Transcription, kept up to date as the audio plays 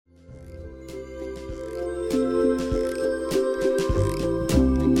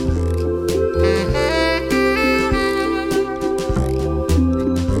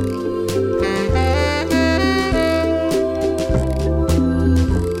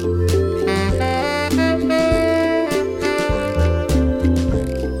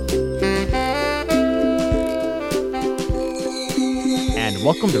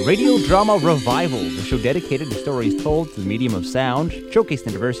welcome to Radio Drama Revival, the show dedicated to stories told through the medium of sound, showcasing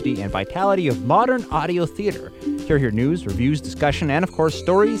the diversity and vitality of modern audio theater. Hear news, reviews, discussion, and of course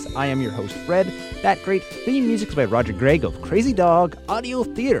stories. I am your host, Fred. That great theme music is by Roger Gregg of Crazy Dog Audio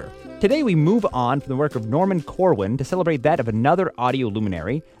Theater. Today we move on from the work of Norman Corwin to celebrate that of another audio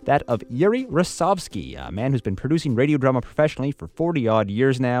luminary, that of Yuri Rasovsky, a man who's been producing radio drama professionally for 40-odd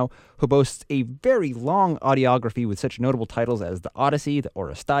years now, who boasts a very long audiography with such notable titles as The Odyssey, The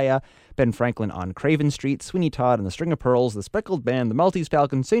Oresteia, Ben Franklin on Craven Street, Sweeney Todd and the String of Pearls, The Speckled Band, The Maltese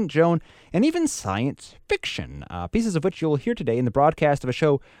Falcon, St. Joan, and even science fiction, pieces of which you'll hear today in the broadcast of a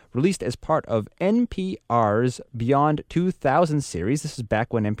show released as part of NPR's Beyond 2000 series. This is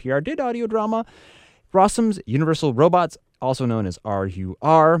back when NPR did audio drama. Rossum's Universal Robots, also known as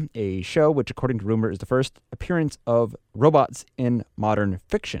RUR, a show which, according to rumor, is the first appearance of robots in modern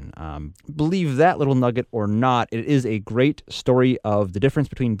fiction. Believe that little nugget or not, it is a great story of the difference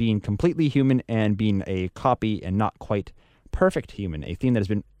between being completely human and being a copy and not quite perfect human, a theme that has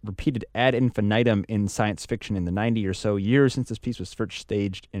been repeated ad infinitum in science fiction in the 90 or so years since this piece was first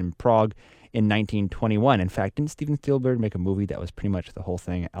staged in Prague in 1921. In fact, didn't Steven Spielberg make a movie that was pretty much the whole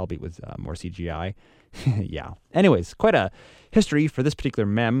thing, albeit with more CGI? Yeah. Anyways, quite a history for this particular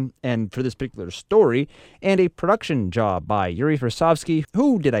mem and for this particular story, and a production job by Yuri Rasovsky,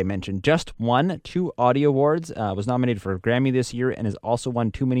 who, did I mention, just won 2 Audio Awards, was nominated for a Grammy this year, and has also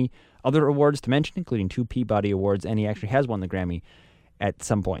won too many other awards to mention, including 2 Peabody Awards, and he actually has won the Grammy at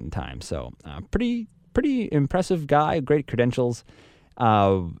some point in time. So, pretty impressive guy, great credentials,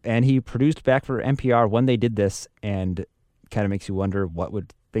 and he produced back for NPR when they did this, and kind of makes you wonder what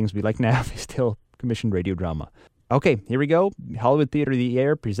would things be like now if they still commissioned radio drama. Okay, here we go. Hollywood Theater of the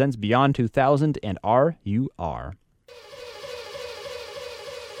Air presents Beyond 2000 and RUR.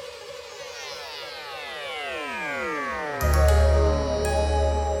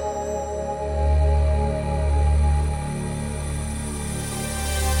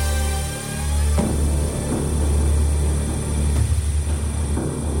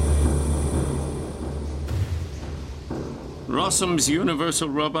 Rossum's Universal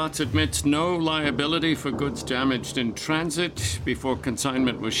Robots admits no liability for goods damaged in transit. Before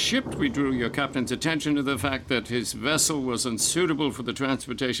consignment was shipped, we drew your captain's attention to the fact that his vessel was unsuitable for the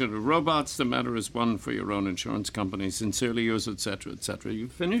transportation of robots. The matter is one for your own insurance company. Sincerely yours, etc., etc. You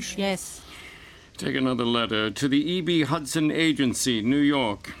finished? Yes. Take another letter. To the E.B. Hudson Agency, New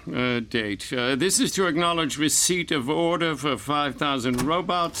York. Date. This is to acknowledge receipt of order for 5,000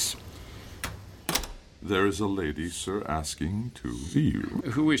 robots. There is a lady, sir, asking to see you.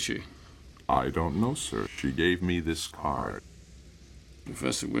 Who is she? I don't know, sir. She gave me this card.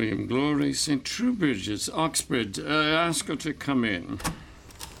 Professor William Glory, St. Trubridge's, Oxford. Ask her to come in.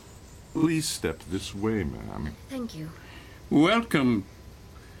 Please step this way, ma'am. Thank you. Welcome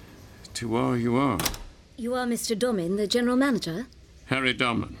to RUR. You are Mr. Domin, the general manager? Harry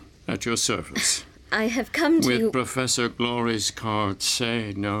Domin, at your service. I have come to... With Professor Glory's card,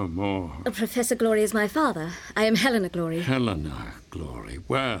 say no more. Professor Glory is my father. I am Helena Glory. Helena Glory.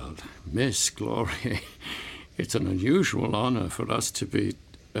 Well, Miss Glory, it's an unusual honor for us to be,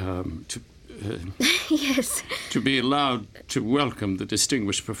 Yes. to be allowed to welcome the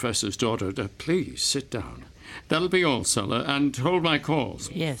distinguished professor's daughter. Please, sit down. That'll be all, Sulla, and hold my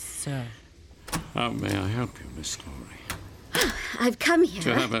calls. Yes, sir. How may I help you, Miss Glory? I've come here...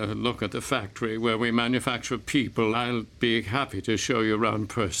 To have a look at the factory where we manufacture people. I'll be happy to show you around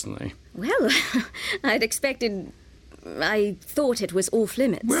personally. Well, I thought it was off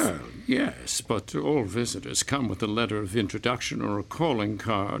limits. Well, yes, but all visitors come with a letter of introduction or a calling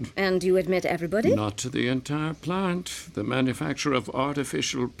card. And you admit everybody? Not to the entire plant. The manufacture of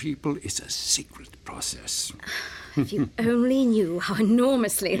artificial people is a secret process. If you only knew how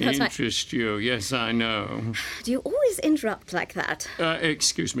enormously that Interest you, yes, I know. Do you always interrupt like that?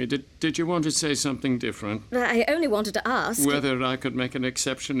 Excuse me, did you want to say something different? I only wanted to ask... Whether I could make an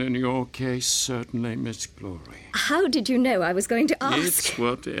exception in your case, certainly, Miss Glory. How did you know I was going to ask? It's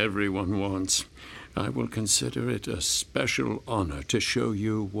what everyone wants. I will consider it a special honor to show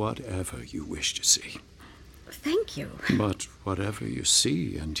you whatever you wish to see. Thank you. But whatever you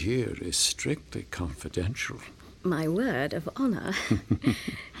see and hear is strictly confidential. My word of honor.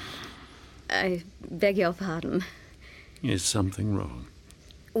 I beg your pardon. Is something wrong?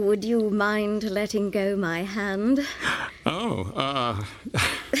 Would you mind letting go my hand? Oh,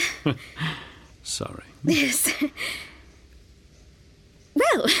 sorry. Yes.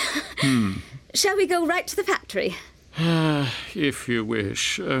 Well, shall we go right to the factory? If you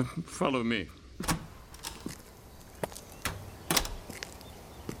wish. Follow me.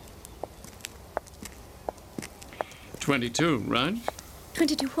 $22, right?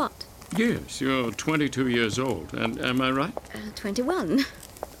 22 what? Yes, you're 22 years old, and am I right? 21.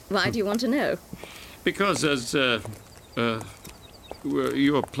 Why do you want to know? Because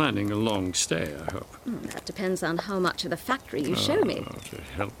you're planning a long stay, I hope. That depends on how much of the factory you show me. Oh, to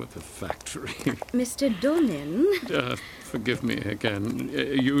hell with the factory. Mr. Donin. Forgive me again.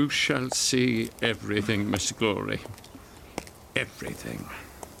 You shall see everything, Miss Glory. Everything.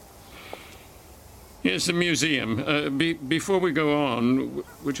 Here's the museum. Before we go on,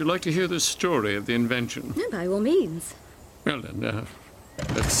 would you like to hear the story of the invention? No, by all means. Well then,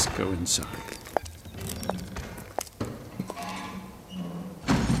 let's go inside.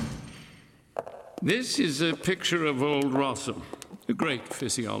 This is a picture of old Rossum, a great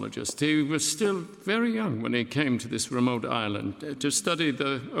physiologist. He was still very young when he came to this remote island to study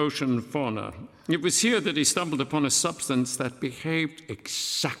the ocean fauna. It was here that he stumbled upon a substance that behaved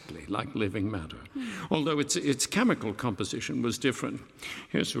exactly like living matter, although its chemical composition was different.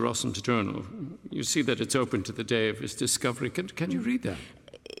 Here's Rossum's journal. You see that it's open to the day of his discovery. Can you read that?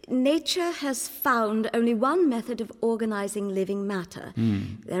 Nature has found only one method of organizing living matter.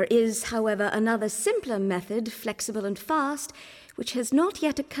 There is, however, another simpler method, flexible and fast, which has not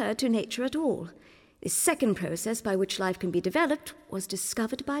yet occurred to nature at all. This second process by which life can be developed was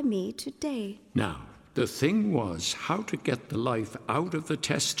discovered by me today. Now, the thing was how to get the life out of the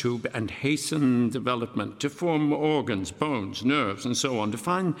test tube and hasten development, to form organs, bones, nerves, and so on, to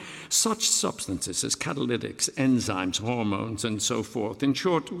find such substances as catalytics, enzymes, hormones, and so forth. In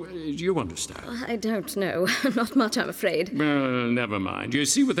short, you understand. I don't know. Not much, I'm afraid. Well, never mind. You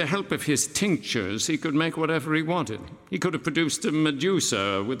see, with the help of his tinctures, he could make whatever he wanted. He could have produced a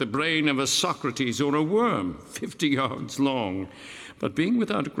Medusa with the brain of a Socrates or a worm 50 yards long. But being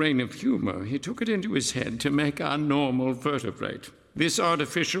without a grain of humor, he took it into his head to make a normal vertebrate. This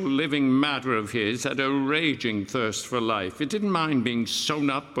artificial living matter of his had a raging thirst for life. It didn't mind being sewn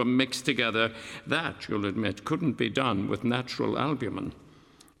up or mixed together. That, you'll admit, couldn't be done with natural albumin.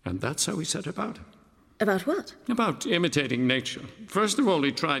 And that's how he set about it. About what? About imitating nature. First of all,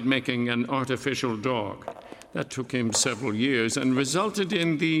 he tried making an artificial dog. That took him several years and resulted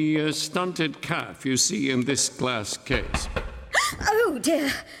in the stunted calf you see in this glass case. Oh,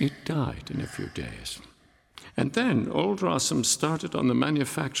 dear. It died in a few days. And then old Rossum started on the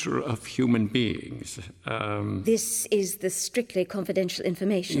manufacture of human beings. This is the strictly confidential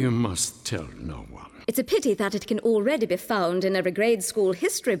information. You must tell no one. It's a pity that it can already be found in every grade school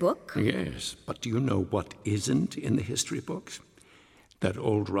history book. Yes, but do you know what isn't in the history books? That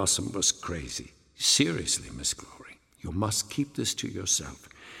old Rossum was crazy. Seriously, Miss Glory, you must keep this to yourself.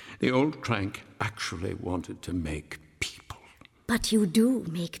 The old crank actually wanted to make people. But you do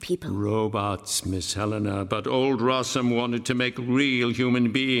make people. Robots, Miss Helena, but old Rossum wanted to make real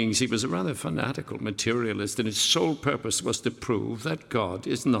human beings. He was a rather fanatical materialist, and his sole purpose was to prove that God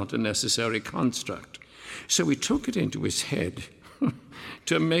is not a necessary construct. So he took it into his head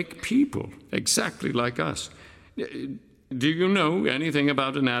to make people exactly like us. Do you know anything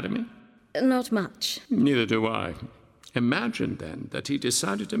about anatomy? Not much. Neither do I. Imagine, then, that he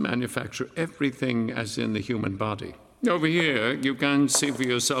decided to manufacture everything as in the human body. Over here, you can see for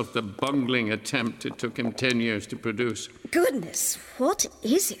yourself the bungling attempt it took him 10 years to produce. Goodness, what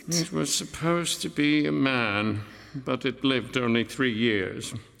is it? It was supposed to be a man, but it lived only 3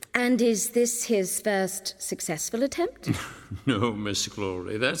 years. And is this his first successful attempt? No, Miss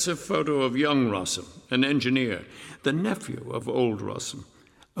Glory. That's a photo of young Rossum, an engineer, the nephew of old Rossum.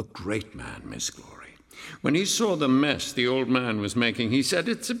 A great man, Miss Glory. When he saw the mess the old man was making, he said,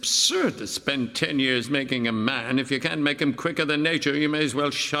 "It's absurd to spend 10 years making a man. If you can't make him quicker than nature, you may as well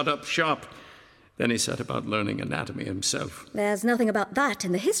shut up shop." Then he set about learning anatomy himself. There's nothing about that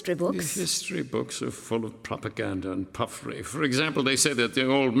in the history books. The history books are full of propaganda and puffery. For example, they say that the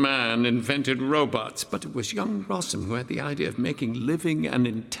old man invented robots, but it was young Rossum who had the idea of making living and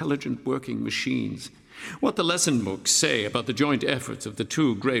intelligent working machines. What the lesson books say about the joint efforts of the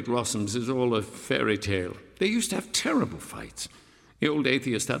two great Rossums is all a fairy tale. They used to have terrible fights. The old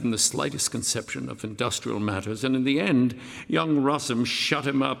atheist hadn't the slightest conception of industrial matters, and in the end, young Rossum shut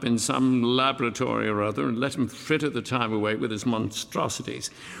him up in some laboratory or other and let him fritter the time away with his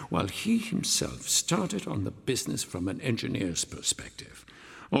monstrosities, while he himself started on the business from an engineer's perspective.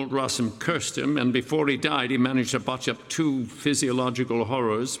 Old Rossum cursed him, and before he died, he managed to botch up 2 physiological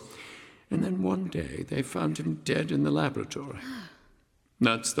horrors. And then one day, they found him dead in the laboratory.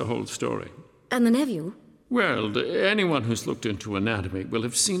 That's the whole story. And the nephew? Well, anyone who's looked into anatomy will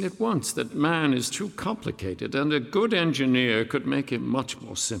have seen at once that man is too complicated, and a good engineer could make him much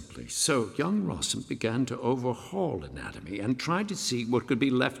more simply. So young Rossum began to overhaul anatomy and tried to see what could be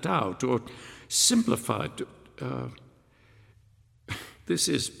left out or simplified. The This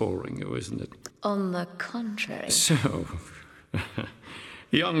is boring you, isn't it? On the contrary. So,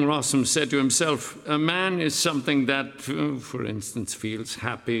 young Rossum said to himself, a man is something that, for instance, feels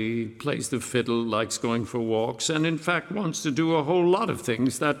happy, plays the fiddle, likes going for walks, and in fact wants to do a whole lot of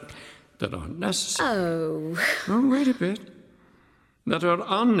things that aren't necessary. Oh, wait a bit. That are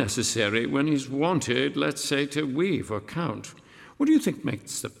unnecessary when he's wanted, let's say, to weave or count. What do you think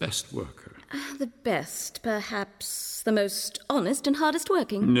makes the best worker? The best, perhaps the most honest and hardest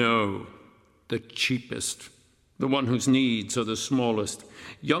working. No, the cheapest. The one whose needs are the smallest.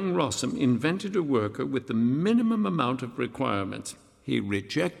 Young Rossum invented a worker with the minimum amount of requirements. He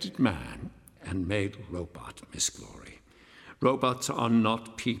rejected man and made robot, Miss Glory. Robots are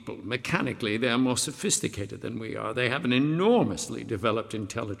not people. Mechanically, they are more sophisticated than we are. They have an enormously developed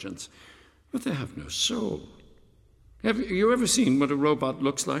intelligence, but they have no soul. Have you ever seen what a robot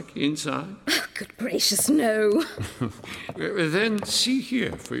looks like inside? Oh, good gracious, no. Then see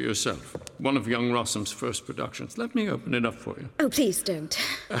here for yourself. One of young Rossum's first productions. Let me open it up for you. Oh, please don't.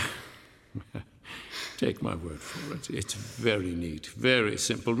 Take my word for it. It's very neat, very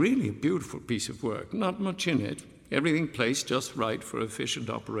simple, really a beautiful piece of work. Not much in it. Everything placed just right for efficient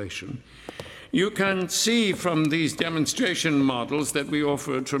operation. You can see from these demonstration models that we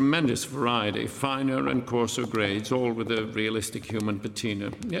offer a tremendous variety, finer and coarser grades, all with a realistic human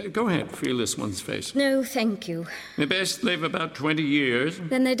patina. Yeah, go ahead, feel this one's face. No, thank you. They best live about 20 years.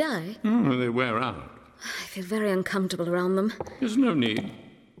 Then they die? They wear out. I feel very uncomfortable around them. There's no need.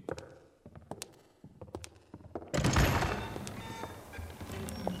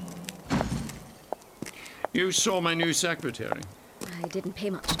 You saw my new secretary. I didn't pay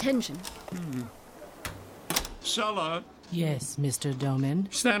much attention. Sulla. Yes, Mr. Doman.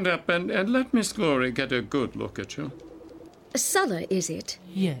 Stand up and let Miss Glory get a good look at you. Sulla, is it?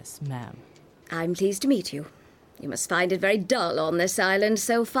 Yes, ma'am. I'm pleased to meet you. You must find it very dull on this island,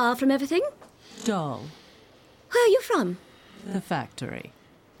 so far from everything. Dull. Where are you from? The factory.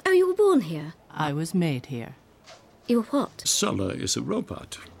 Oh, you were born here. I was made here. You were what? Sulla is a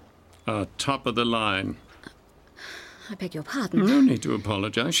robot. Top of the line. I beg your pardon. No need to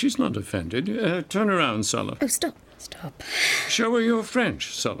apologize. She's not offended. Turn around, Sulla. Oh, stop. Stop. Show her your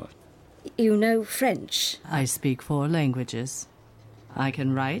French, Sulla. You know French? I speak 4 languages. I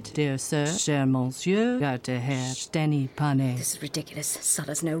can write, dear sir, cher monsieur, garte Herr, Steny Pane. This is ridiculous.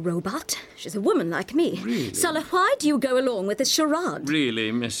 Sulla's no robot. She's a woman like me. Really? Sulla, why do you go along with this charade?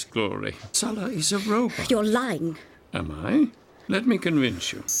 Really, Miss Glory. Sulla is a robot. You're lying. Am I? Let me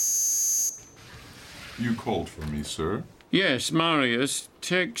convince you. You called for me, sir? Yes, Marius.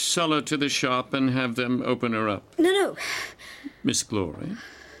 Take Sulla to the shop and have them open her up. No. Miss Glory,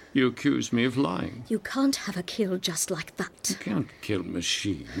 you accuse me of lying. You can't have her killed just like that. You can't kill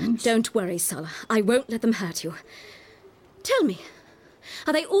machines. Don't worry, Sulla. I won't let them hurt you. Tell me,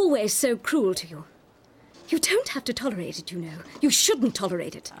 are they always so cruel to you? You don't have to tolerate it, you know. You shouldn't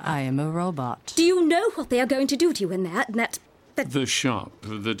tolerate it. I am a robot. Do you know what they are going to do to you in there? The shop,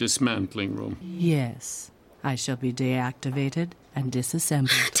 the dismantling room. Yes. I shall be deactivated and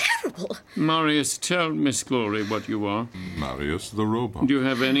disassembled. Terrible. Marius, tell Miss Glory what you are. Marius the robot. Do you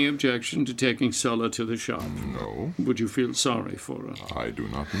have any objection to taking Sulla to the shop? No, Would you feel sorry for her? I do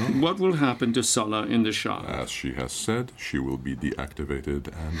not know. What will happen to Sulla in the shop? As she has said, she will be deactivated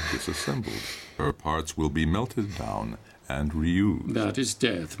and disassembled. Her parts will be melted down and reused. That is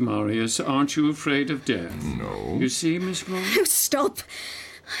death, Marius. Aren't you afraid of death? No. You see, Miss Glory? Oh, stop.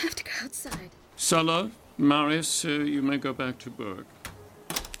 I have to go outside. Sulla, Marius, you may go back to Berg.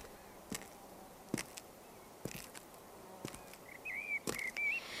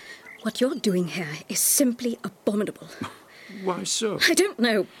 What you're doing here is simply abominable. Why so? I don't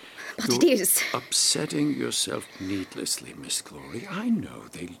know, but it is. Upsetting yourself needlessly, Miss Glory. I know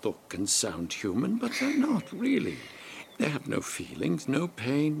they look and sound human, but they're not really. They have no feelings, no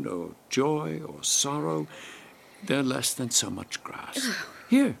pain, no joy or sorrow. They're less than so much grass.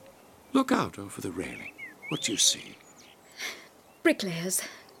 Here, look out over the railing. What do you see? Bricklayers,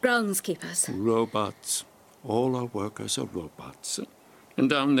 groundskeepers. Robots. All our workers are robots. And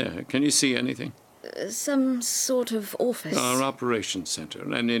down there, can you see anything? Some sort of office. Our operations center,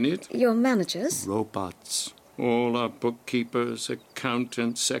 and in it, Your managers? robots. All our bookkeepers,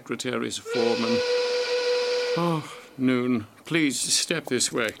 accountants, secretaries, foremen. Oh, Noon, please step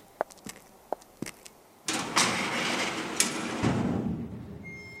this way.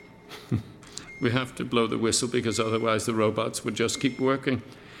 We have to blow the whistle because otherwise the robots would just keep working.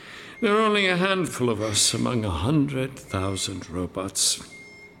 There are only a handful of us among 100,000 robots.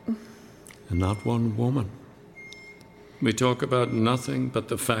 And not one woman. We talk about nothing but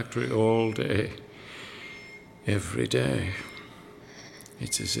the factory all day. Every day.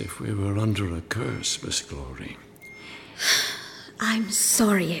 It's as if we were under a curse, Miss Glory. I'm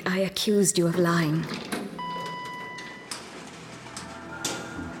sorry I accused you of lying.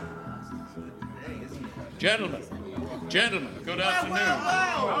 Gentlemen, good afternoon.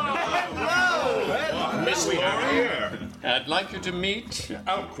 Hello. Miss Glory, I'd like you to meet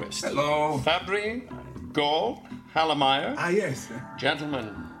Alquist. Hello. Fabry, Gall, Hallemeyer. Yes.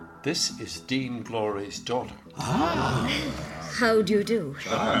 Gentlemen, this is Dean Glory's daughter. How do you do?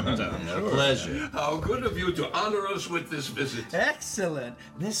 A pleasure. How good of you to honor us with this visit. Excellent.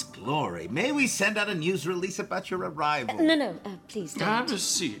 Miss Glory, may we send out a news release about your arrival? No, please don't. Have a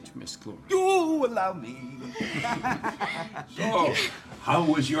seat, Miss Glory. Do allow me. So, how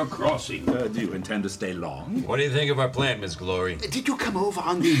was your crossing? Do you intend to stay long? What do you think of our plan, Miss Glory? Did you come over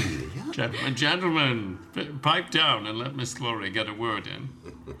on the Amelia? Gentlemen, pipe down and let Miss Glory get a word in.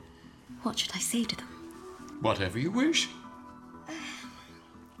 What should I say to them? Whatever you wish.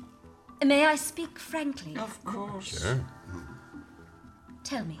 May I speak frankly? Of course. Sure.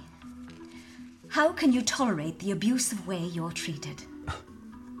 Tell me, how can you tolerate the abusive way you're treated?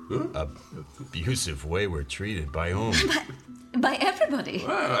 Abusive way we're treated by whom? By everybody.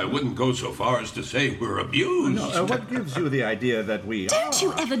 Well, I wouldn't go so far as to say we're abused. What gives you the idea that we Don't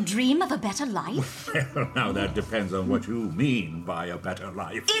you ever dream of a better life? Now, that depends on what you mean by a better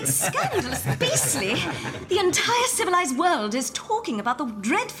life. It's scandalous, beastly. The entire civilized world is talking about the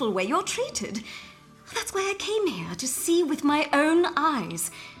dreadful way you're treated. That's why I came here, to see with my own eyes.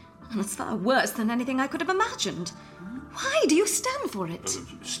 And it's far worse than anything I could have imagined. Why do you stand for it?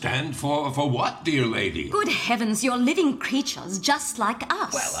 Stand for what, dear lady? Good heavens, you're living creatures just like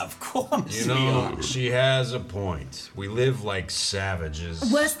us. Well, of course. You know, she has a point. We live like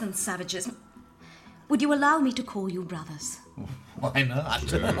savages. Worse than savages. Would you allow me to call you brothers? Why not?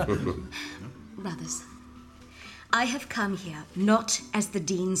 Brothers, I have come here not as the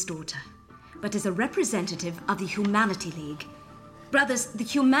Dean's daughter, but as a representative of the Humanity League. Brothers, the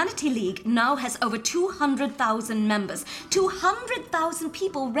Humanity League now has over 200,000 members. 200,000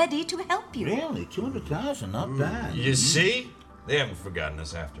 people ready to help you. Really? 200,000? Not bad. You see? They haven't forgotten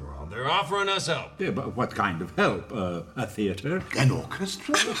us after all. They're offering us help. Yeah, but what kind of help? A theater? An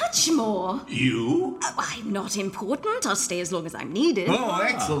orchestra? Much more. You? I'm not important. I'll stay as long as I'm needed. Oh,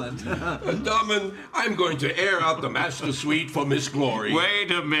 excellent. Damen, I'm going to air out the master suite for Miss Glory.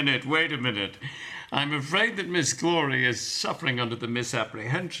 Wait a minute. I'm afraid that Miss Glory is suffering under the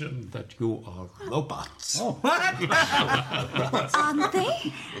misapprehension that you are robots. Oh, what? Aren't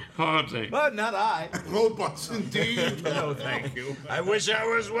they? Hardly. Well, not I. Robots indeed. No, thank you. I wish I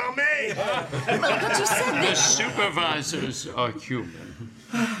was well made. But you said The supervisors are human.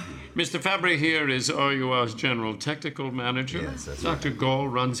 Mr. Fabry here is RUR's General Technical Manager. Yes, that's Dr. Gall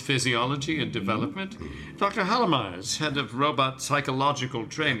runs Physiology and Development. Dr. Hallemeyer's Head of Robot Psychological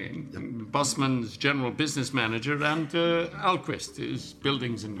Training. Bussman's General Business Manager. And Alquist is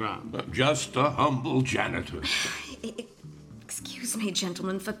Buildings and Ground. Just a humble janitor. Excuse me,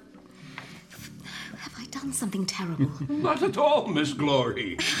 gentlemen, for... Have I done something terrible? Not at all, Miss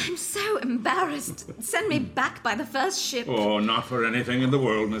Glory. I'm so embarrassed. Send me back by the first ship. Oh, not for anything in the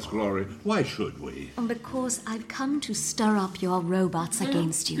world, Miss Glory. Why should we? Because I've come to stir up your robots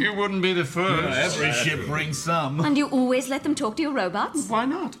against you. You wouldn't be the first. Every ship brings some. And you always let them talk to your robots? Why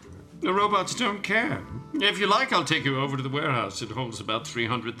not? The robots don't care. If you like, I'll take you over to the warehouse. It holds about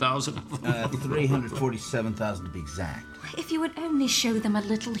 300,000 of them. 347,000 to be exact. If you would only show them a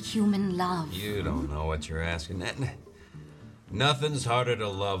little human love. You don't know what you're asking. Nothing's harder to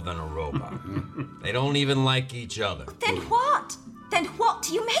love than a robot. They don't even like each other. Then what? Then what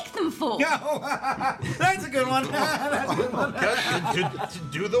do you make them for? That's a good one. That's a good one. To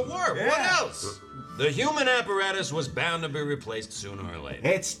do the work. What else? The human apparatus was bound to be replaced sooner or later.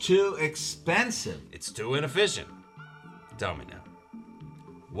 It's too expensive. It's too inefficient. Tell me now,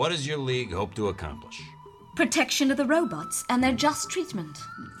 what does your league hope to accomplish? Protection of the robots and their just treatment.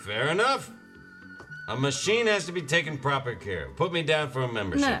 Fair enough. A machine has to be taken proper care of. Put me down for a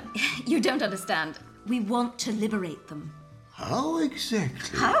membership. No, you don't understand. We want to liberate them. How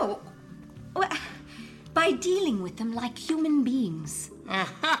exactly? How? Well, by dealing with them like human beings.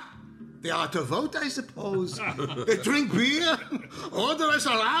 They are to vote, I suppose. Drink beer, order us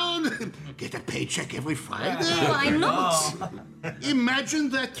around, get a paycheck every Friday. Why not? Imagine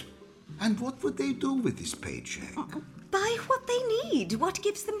that. And what would they do with this paycheck? Buy what they need, what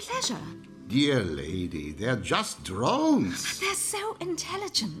gives them pleasure. Dear lady, they're just drones. They're so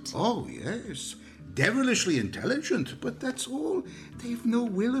intelligent. Oh, yes. Devilishly intelligent, but that's all. They've no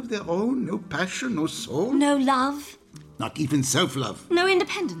will of their own, no passion, no soul. No love. Not even self-love. No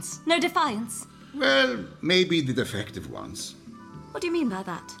independence. No defiance. Well, maybe the defective ones. What do you mean by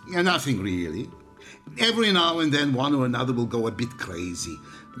that? Yeah, nothing really. Every now and then one or another will go a bit crazy.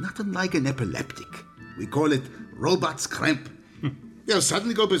 Not unlike an epileptic. We call it robot's cramp. They'll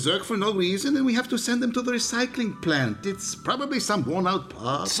suddenly go berserk for no reason, and we have to send them to the recycling plant. It's probably some worn-out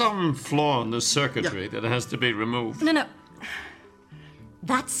part. Some flaw in the circuitry that has to be removed. No.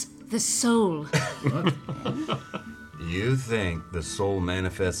 That's the soul. You think the soul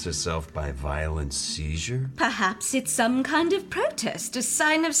manifests itself by violent seizure? Perhaps it's some kind of protest, a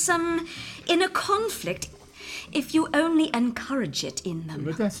sign of some inner conflict, if you only encourage it in them.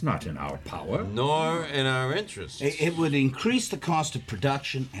 But that's not in our power. Nor in our interest. It would increase the cost of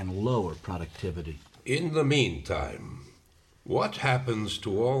production and lower productivity. In the meantime, what happens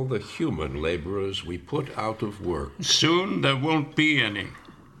to all the human laborers we put out of work? Soon there won't be any.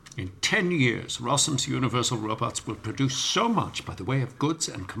 In 10 years, Rossum's Universal Robots will produce so much by the way of goods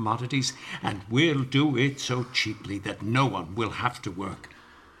and commodities, and we'll do it so cheaply that no one will have to work.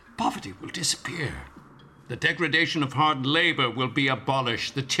 Poverty will disappear. The degradation of hard labor will be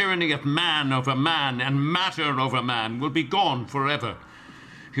abolished. The tyranny of man over man and matter over man will be gone forever.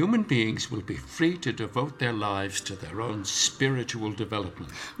 Human beings will be free to devote their lives to their own spiritual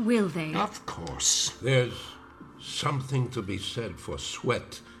development. Will they? Of course. There's something to be said for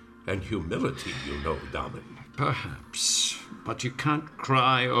sweat and humility, you know, Damen. Perhaps. But you can't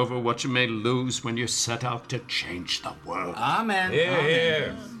cry over what you may lose when you set out to change the world. Amen.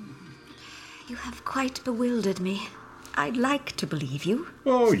 Here. You have quite bewildered me. I'd like to believe you.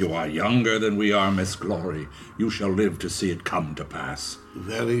 Oh, you are younger than we are, Miss Glory. You shall live to see it come to pass.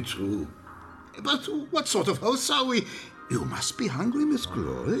 Very true. But what sort of hosts are we? You must be hungry, Miss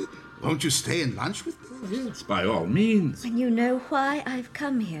Glory. Won't you stay and lunch with me? Yes, by all means. And you know why I've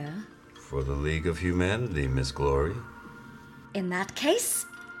come here? For the League of Humanity, Miss Glory. In that case,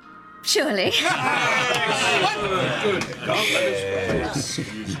 surely. Good. Don't let us go.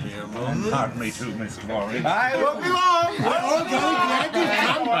 Pardon me too, Miss Glory. I won't be long. We're all very glad you've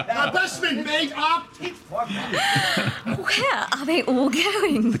come. Our busman made up. Where are they all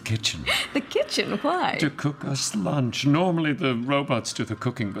going? The kitchen. The kitchen? Why? To cook us lunch. Normally the robots do the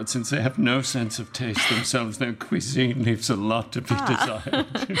cooking, but since they have no sense of taste themselves, their cuisine leaves a lot to be desired.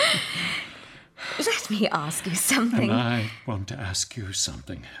 Let me ask you something. And I want to ask you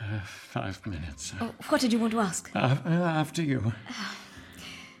something. 5 minutes. What did you want to ask? After you.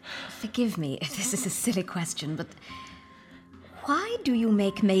 Forgive me if this is a silly question, but why do you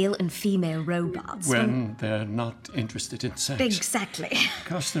make male and female robots? When they're not interested in sex. Exactly.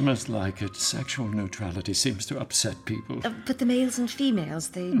 Customers like it. Sexual neutrality seems to upset people. But the males and females,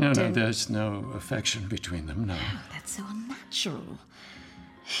 they No, don't... there's no affection between them, no. Oh, that's so unnatural.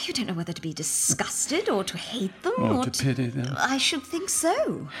 You don't know whether to be disgusted or to hate them or to pity them. I should think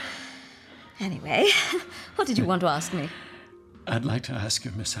so. Anyway, what did you want to ask me? I'd like to ask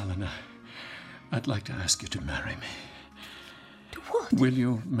you, Miss Helena. I'd like to ask you to marry me. To what? Will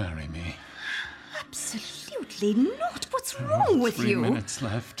you marry me? Absolutely not. What's wrong with 3 you? minutes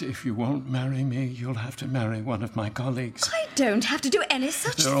left. If you won't marry me, you'll have to marry one of my colleagues. I don't have to do any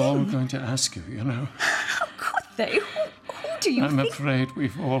such They're thing. all going to ask you, you know. How could they? Who do you I'm think? afraid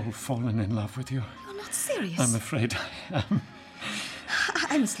we've all fallen in love with you. You're not serious. I'm afraid I am.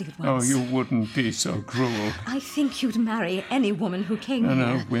 I must leave at Oh, once. you wouldn't be so cruel. I think you'd marry any woman who came here.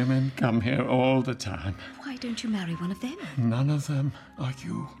 No, women come here all the time. Why don't you marry one of them? None of them are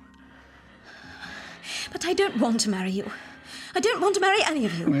you. But I don't want to marry you. I don't want to marry any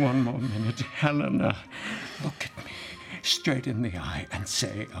of you. One more minute. Helena, look at me straight in the eye and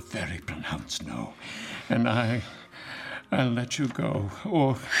say a very pronounced no. And I'll let you go.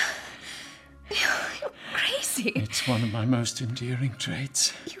 Or... You're crazy. It's one of my most endearing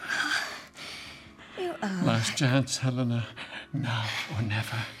traits. You are. Last chance, Helena. Now or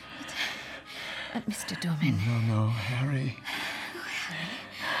never. Mr. Domin. No, Harry. Oh, Harry.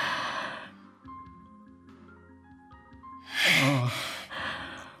 Oh,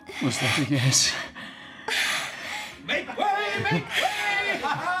 was that a yes? Make way! Make way!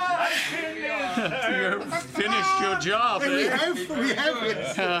 You finished your job, We eh? have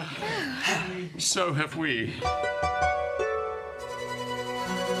it. So have we.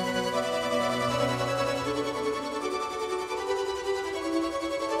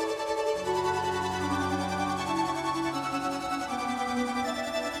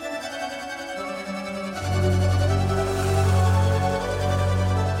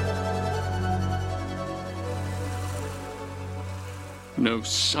 No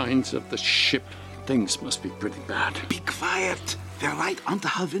signs of the ship. Things must be pretty bad. Be quiet. They're right under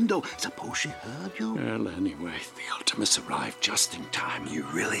her window. Suppose she heard you. Well, anyway, the Ultimus arrived just in time. You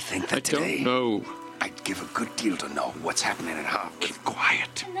really think that I today? don't know. I'd give a good deal to know what's happening at Harvard.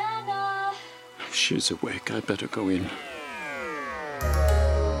 Quiet. Nana! If she's awake, I better go in.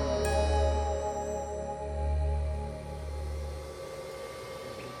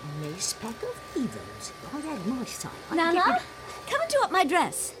 Nice pack of heathens. I had my sight. Nana, come and do up my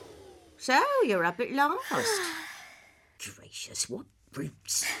dress. So, you're up at last. Gracious, what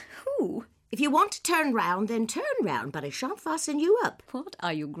brutes. Who? If you want to turn round, then turn round, but I shan't fasten you up. What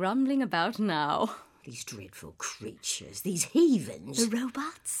are you grumbling about now? These dreadful creatures, these heathens. The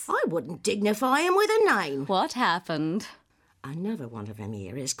robots? I wouldn't dignify 'em with a name. What happened? Another one of 'em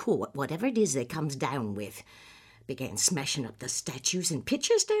here has caught whatever it is they comes down with. Began smashing up the statues and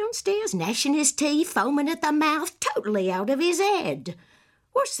pictures downstairs, gnashing his teeth, foaming at the mouth, totally out of his head.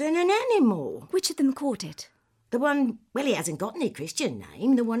 Worse than an animal. Which of them caught it? The one, well, he hasn't got any Christian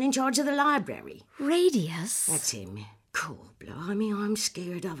name, the one in charge of the library. Radius? That's him. Cool, blimey, I'm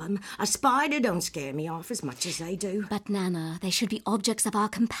scared of 'em. A spider don't scare me half as much as they do. But, Nana, they should be objects of our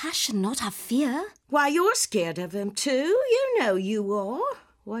compassion, not our fear. Why, you're scared of 'em too. You know you are.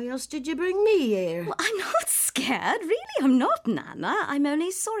 Why else did you bring me here? Well, I'm not scared. Really, I'm not, Nana. I'm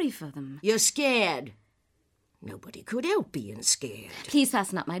only sorry for them. You're scared. Nobody could help being scared. Please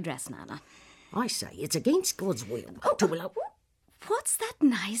fasten up my dress, Nana. I say it's against God's will. What's that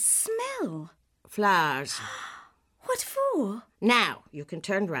nice smell? Flowers. What for? Now, you can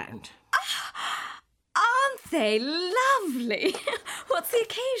turn round. Aren't they lovely? What's the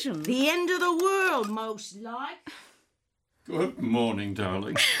occasion? The end of the world, most like. Good morning,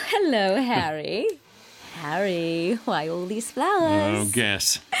 darling. Hello, Harry. Harry, why all these flowers? Oh,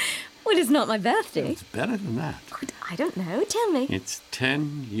 guess. Well, it's not my birthday. It's better than that. Good, I don't know. Tell me. It's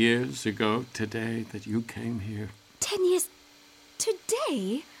 10 years ago today that you came here. 10 years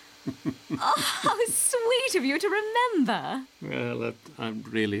today? Oh, how sweet of you to remember. Well, I'm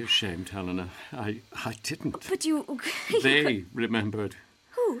really ashamed, Helena. I didn't. But you... They remembered.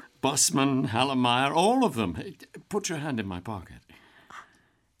 Who? Bussman, Hallemeyer, all of them. Put your hand in my pocket.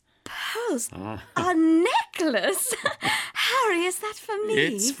 Pearls? A necklace? Harry, is that for me?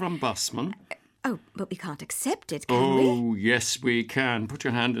 It's from Bussman. Oh, but we can't accept it, can we? Oh, yes, we can. Put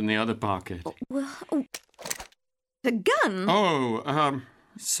your hand in the other pocket. The gun? Oh,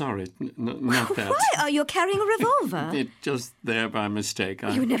 sorry, not that. Why are you carrying a revolver? It just there by mistake.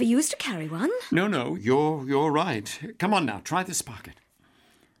 You never used to carry one. No, you're right. Come on now, try this pocket.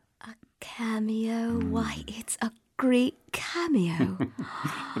 A cameo? Why, it's a great cameo.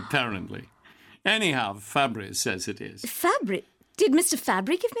 Apparently. Anyhow, Fabry says it is. Fabry? Did Mr.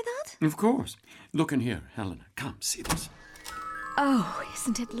 Fabry give me that? Of course. Look in here, Helena. Come, see this. Oh,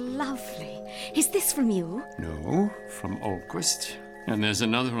 isn't it lovely? Is this from you? No, from Ahlquist. And there's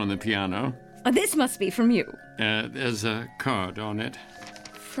another on the piano. Oh, this must be from you. There's a card on it.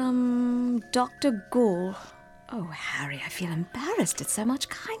 From Dr. Gall. Oh, Harry, I feel embarrassed at so much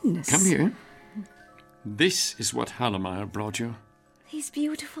kindness. Come here. This is what Hallemeyer brought you. These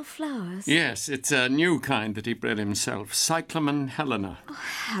beautiful flowers? Yes, it's a new kind that he bred himself. Cyclamen Helena. Oh,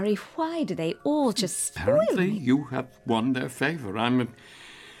 Harry, why do they all just spoil Apparently me? you have won their favour. I'm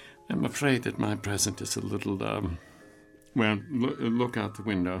afraid that my present is a little, well, look out the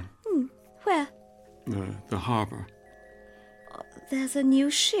window. Where? The harbour. Oh, there's a new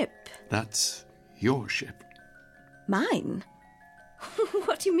ship. That's your ship. Mine?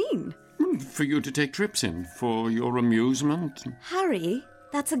 What do you mean? For you to take trips in, for your amusement. Harry,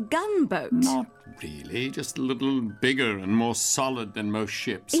 that's a gunboat. Not really, just a little bigger and more solid than most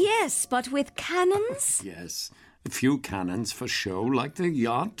ships. Yes, but with cannons? Yes, a few cannons for show, like the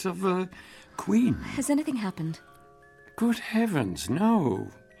yacht of a queen. Has anything happened? Good heavens,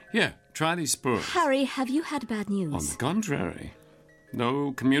 no. Here, try these spurs. Harry, have you had bad news? On the contrary.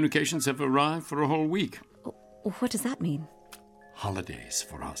 No communications have arrived for a whole week. What does that mean? Holidays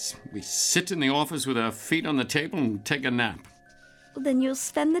for us. We sit in the office with our feet on the table and take a nap. Well, then you'll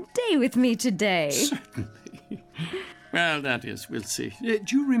spend the day with me today. Certainly. Well, that is, we'll see.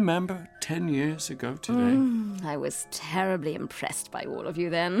 Do you remember 10 years ago today? I was terribly impressed by all of you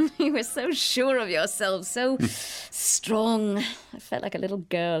then. You were so sure of yourselves, so strong. I felt like a little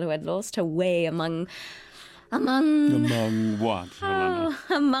girl who had lost her way among what, Helena?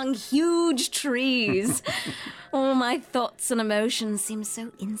 Among huge trees. All my thoughts and emotions seem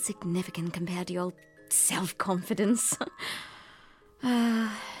so insignificant compared to your self-confidence.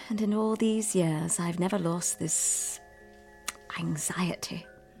 And in all these years, I've never lost this anxiety.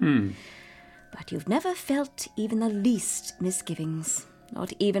 But you've never felt even the least misgivings,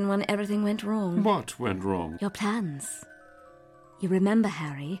 not even when everything went wrong. What went wrong? Your plans. You remember,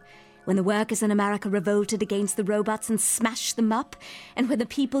 Harry, When the workers in America revolted against the robots and smashed them up, and when the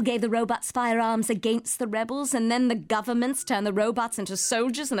people gave the robots firearms against the rebels, and then the governments turned the robots into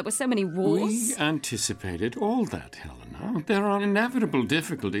soldiers, and there were so many wars. We anticipated all that, Helena. There are inevitable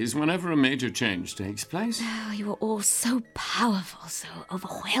difficulties whenever a major change takes place. Oh, you were all so powerful, so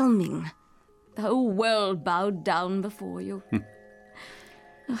overwhelming. The whole world bowed down before you.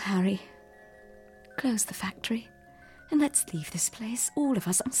 Oh, Harry, close the factory. And let's leave this place, all of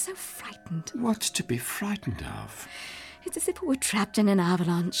us. I'm so frightened. What's to be frightened of? It's as if we were trapped in an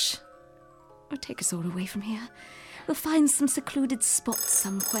avalanche. Or take us all away from here. We'll find some secluded spot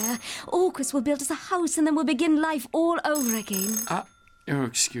somewhere. Orcus will build us a house, and then we'll begin life all over again. Oh,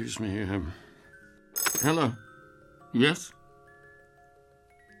 excuse me. Hello? Yes?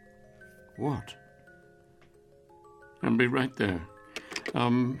 What? I'll be right there.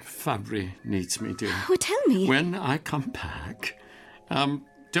 Fabry needs me, dear. Oh, tell me. When I come back.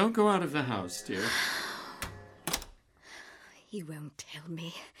 Don't go out of the house, dear. You won't tell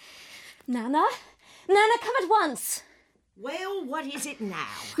me. Nana? Nana, come at once. Well, what is it now?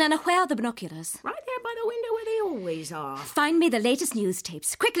 Nana, where are the binoculars? Right there by the window where they always are. Find me the latest news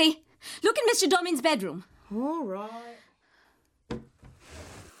tapes. Quickly. Look in Mr. Domin's bedroom. All right.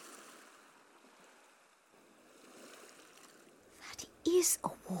 Is a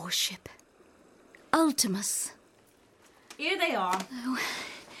warship. Ultimus. Here they are. Oh.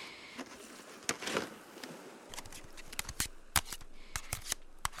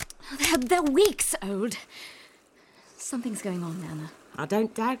 They're weeks old. Something's going on, Nana. I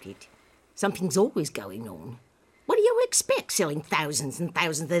don't doubt it. Something's always going on. What do you expect, selling thousands and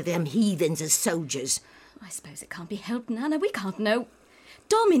thousands of them heathens as soldiers? I suppose it can't be helped, Nana. We can't know.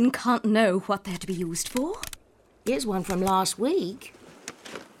 Domin can't know what they're to be used for. Here's one from last week.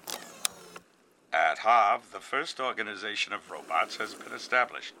 At Havre, the first organization of robots has been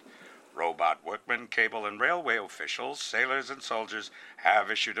established. Robot workmen, cable and railway officials, sailors and soldiers have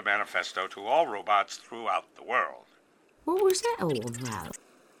issued a manifesto to all robots throughout the world. What was that all about?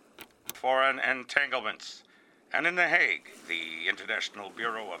 Foreign entanglements. And in The Hague, the International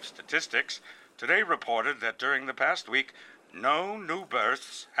Bureau of Statistics today reported that during the past week, no new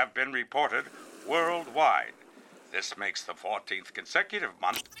births have been reported worldwide. This makes the 14th consecutive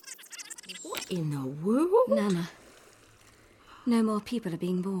month. What in the world? Nana, no more people are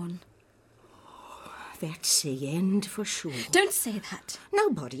being born. That's the end for sure. Don't say that.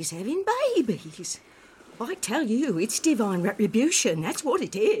 Nobody's having babies. I tell you, it's divine retribution. That's what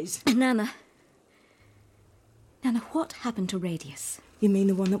it is. Nana, what happened to Radius? You mean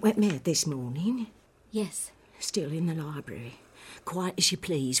the one that went mad this morning? Yes. Still in the library. Quiet as you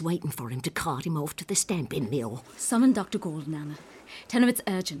please, waiting for him to cart him off to the stamping mill. Summon Dr. Gould, Nana. Tell him it's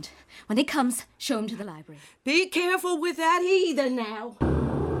urgent. When he comes, show him to the library. Be careful with that heathen now.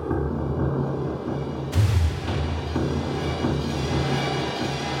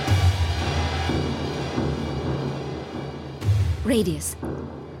 Radius.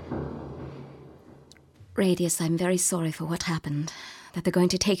 Radius, I'm very sorry for what happened. That they're going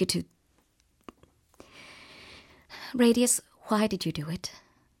to take you to... Radius, why did you do it?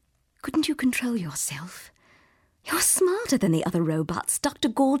 Couldn't you control yourself? You're smarter than the other robots. Dr.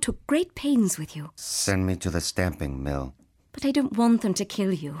 Gould took great pains with you. Send me to the stamping mill. But I don't want them to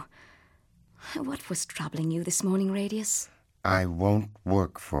kill you. What was troubling you this morning, Radius? I won't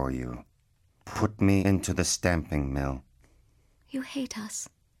work for you. Put me into the stamping mill. You hate us.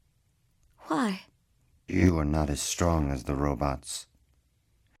 Why? You are not as strong as the robots.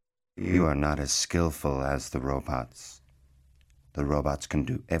 You are not as skillful as the robots. The robots can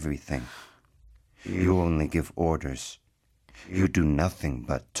do everything. You only give orders. You do nothing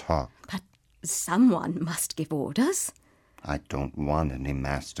but talk. But someone must give orders. I don't want any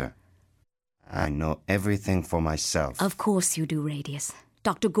master. I know everything for myself. Of course you do, Radius.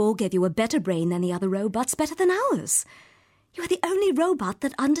 Dr. Gould gave you a better brain than the other robots, better than ours. You are the only robot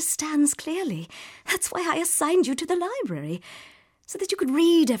that understands clearly. That's why I assigned you to the library, so that you could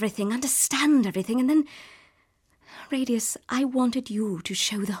read everything, understand everything, and then... Radius, I wanted you to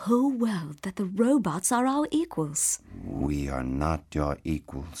show the whole world that the robots are our equals. We are not your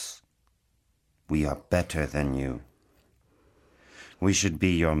equals. We are better than you. We should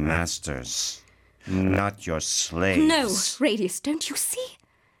be your masters, not your slaves. No, Radius, don't you see?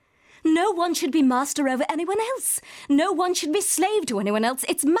 No one should be master over anyone else. No one should be slave to anyone else.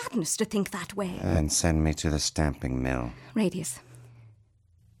 It's madness to think that way. And send me to the stamping mill. Radius,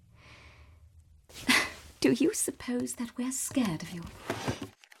 do you suppose that we're scared of you?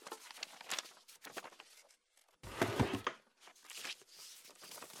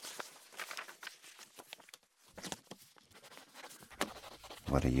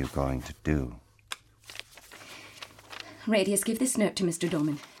 What are you going to do? Radius, give this note to Mr.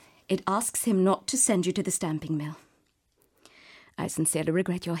 Dorman. It asks him not to send you to the stamping mill. I sincerely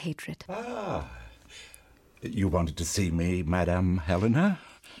regret your hatred. You wanted to see me, Madame Helena?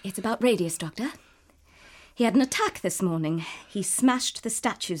 It's about Radius, Doctor. He had an attack this morning. He smashed the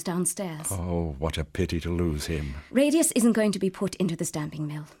statues downstairs. Oh, what a pity to lose him. Radius isn't going to be put into the stamping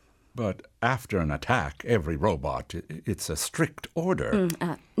mill. But after an attack, every robot, it's a strict order.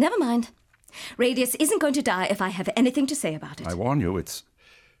 Never mind. Radius isn't going to die if I have anything to say about it. I warn you, it's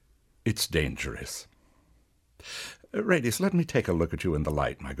dangerous. Radius, let me take a look at you in the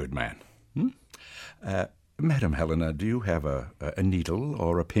light, my good man. Madam Helena, do you have a needle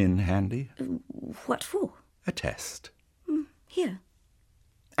or a pin handy? What for? A test. Here.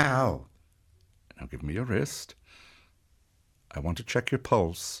 Ow! Now give me your wrist. I want to check your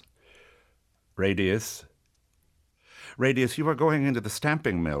pulse. Radius. Radius, you are going into the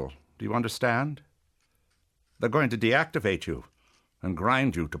stamping mill. Do you understand? They're going to deactivate you and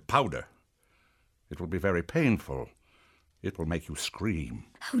grind you to powder. It will be very painful. It will make you scream.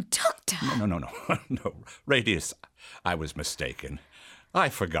 Oh, Doctor! No. No, Radius, I was mistaken. I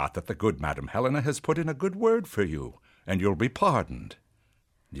forgot that the good Madam Helena has put in a good word for you, and you'll be pardoned.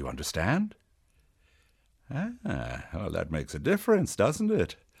 Do you understand? Well, that makes a difference, doesn't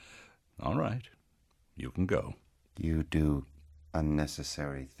it? All right, you can go. You do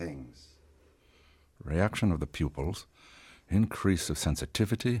unnecessary things. Reaction of the pupils, increase of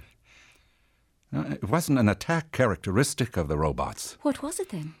sensitivity. It wasn't an attack characteristic of the robots. What was it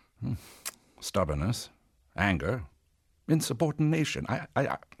then? Stubbornness, anger, insubordination.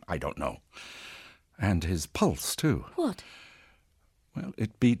 I don't know. And his pulse, too. What? Well,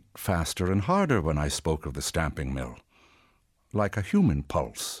 it beat faster and harder when I spoke of the stamping mill. Like a human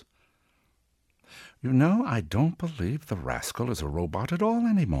pulse. You know, I don't believe the rascal is a robot at all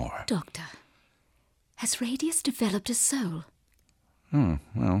anymore. Doctor, has Radius developed a soul?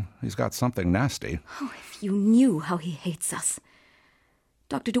 Well, he's got something nasty. Oh, if you knew how he hates us.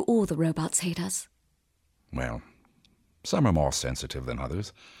 Doctor, do all the robots hate us? Well, some are more sensitive than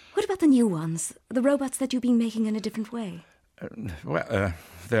others. What about the new ones? The robots that you've been making in a different way?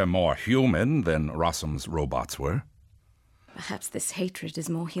 They're more human than Rossum's robots were. Perhaps this hatred is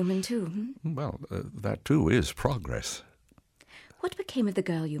more human, too. Well, that, too, is progress. What became of the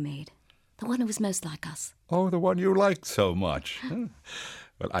girl you made? The one who was most like us? Oh, the one you liked so much.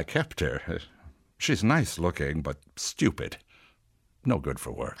 Well, I kept her. She's nice-looking, but stupid. No good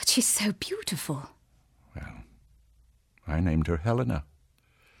for work. But she's so beautiful. Well, I named her Helena.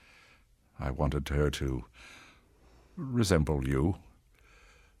 I wanted her to resemble you.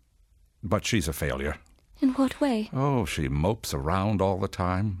 But she's a failure. In what way? Oh, she mopes around all the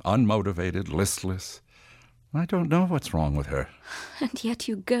time, unmotivated, listless. I don't know what's wrong with her. And yet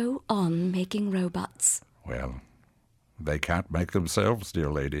you go on making robots. Well, they can't make themselves,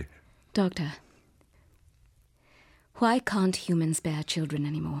 dear lady. Doctor, why can't humans bear children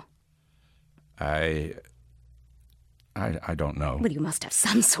anymore? I don't know. Well, you must have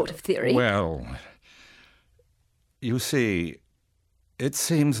some sort of theory. Well, you see, it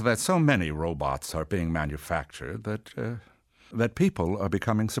seems that so many robots are being manufactured that people are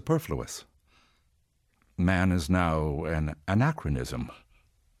becoming superfluous. Man is now an anachronism,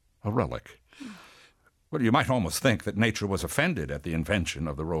 a relic. Well, you might almost think that nature was offended at the invention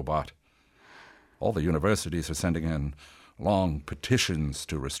of the robot. All the universities are sending in long petitions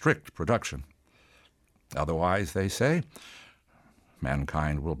to restrict production. Otherwise, they say,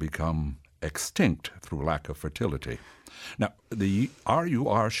 mankind will become extinct through lack of fertility. Now, the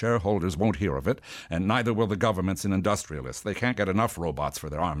RUR shareholders won't hear of it, and neither will the governments and industrialists. They can't get enough robots for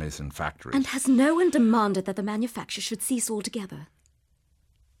their armies and factories. And has no one demanded that the manufacture should cease altogether?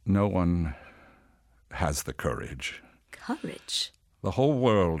 No one has the courage. Courage? The whole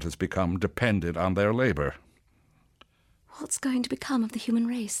world has become dependent on their labor. What's going to become of the human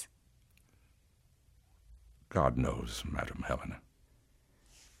race? God knows, Madam Helena.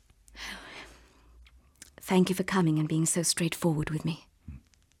 Thank you for coming and being so straightforward with me.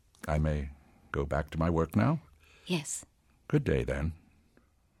 I may go back to my work now? Yes. Good day, then,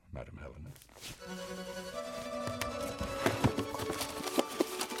 Madam Helena.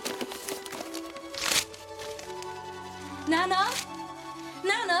 Nana!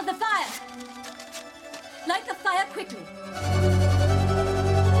 Nana, the fire! Light the fire quickly.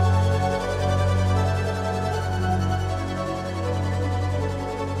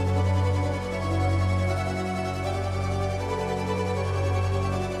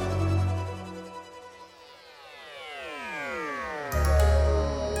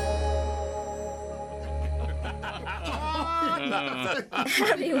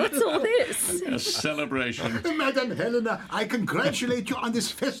 Harry, what's all this? A celebration. Madame Helena, I congratulate you on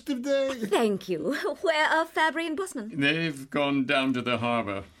this festive day. Thank you. Where are Fabry and Bosman? They've gone down to the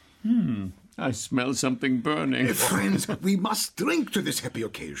harbour. I smell something burning. Friends, we must drink to this happy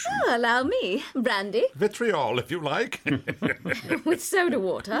occasion. Oh, allow me. Brandy? Vitriol, if you like. With soda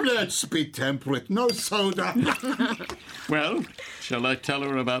water? Let's be temperate. No soda. Well, shall I tell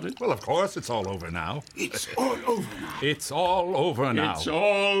her about it? Well, of course, it's all over now. It's all over now. It's all over now. It's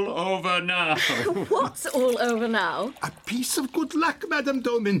all over now. What's all over now? A piece of good luck, Madame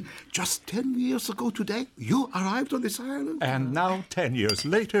Domin. Just 10 years ago today, you arrived on this island. And now, 10 years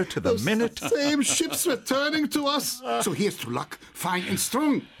later, to the minute... Same ships returning to us. So here's to luck, fine and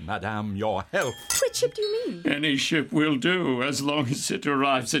strong. Madame, your health. Which ship do you mean? Any ship will do, as long as it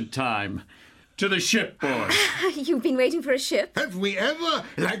arrives in time. To the ship, boy. You've been waiting for a ship? Have we ever?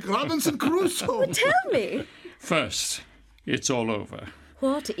 Like Robinson Crusoe. Tell me. First, it's all over.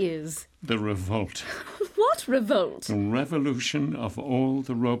 What is? The revolt. What revolt? The revolution of all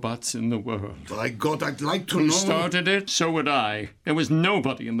the robots in the world. By God, I'd like to know. Who started it? So would I. There was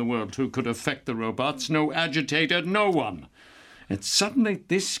nobody in the world who could affect the robots. No agitator, no one. And suddenly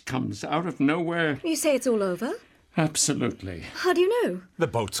this comes out of nowhere. You say it's all over? Absolutely. How do you know? The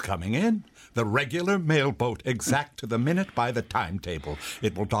boat's coming in. The regular mail boat, exact to the minute by the timetable.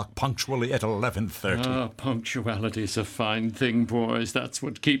 It will dock punctually at 11:30. Ah, punctuality's a fine thing, boys. That's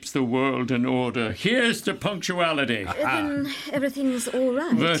what keeps the world in order. Here's to punctuality. Then everything's all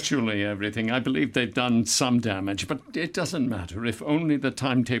right. Virtually everything. I believe they've done some damage, but it doesn't matter if only the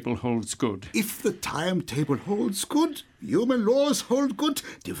timetable holds good. If the timetable holds good, human laws hold good,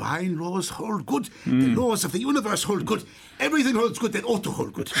 divine laws hold good, the laws of the universe hold good, everything holds good that ought to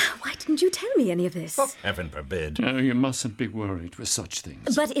hold good. Why didn't you tell me any of this? Oh, heaven forbid. No, you mustn't be worried with such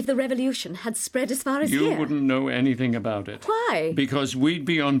things. But if the revolution had spread as far as You here... wouldn't know anything about it. Why? Because we'd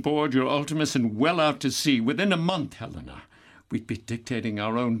be on board your Ultimus and well out to sea within a month, Helena. We'd be dictating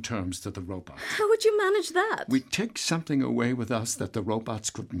our own terms to the robots. How would you manage that? We'd take something away with us that the robots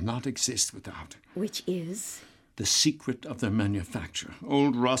could not exist without. Which is? The secret of their manufacture.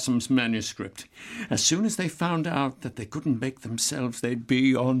 Old Rossum's manuscript. As soon as they found out that they couldn't make themselves, they'd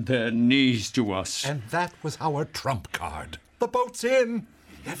be on their knees to us. And that was our trump card. The boat's in.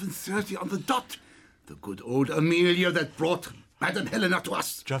 11:30 on the dot. The good old Amelia that brought Madame Helena to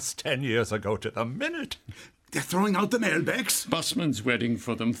us. Just 10 years ago to the minute. They're throwing out the mailbags. Busman's waiting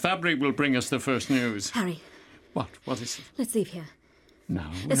for them. Fabry will bring us the first news. Harry. What? What is it? Let's leave here.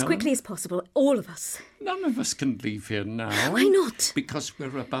 Now, As Helen? quickly as possible, all of us. None of us can leave here now. Why not? Because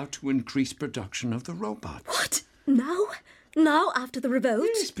we're about to increase production of the robots. What? Now? Now, after the revolt?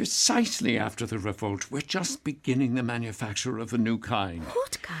 Yes, precisely after the revolt. We're just beginning the manufacture of a new kind.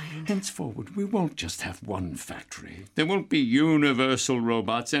 What kind? Henceforward, we won't just have one factory. There won't be universal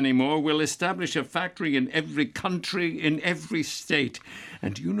robots anymore. We'll establish a factory in every country, in every state.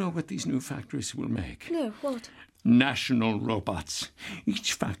 And do you know what these new factories will make? No, what? National robots.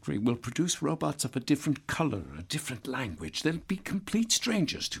 Each factory will produce robots of a different color, a different language. They'll be complete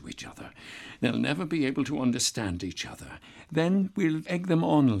strangers to each other. They'll never be able to understand each other. Then we'll egg them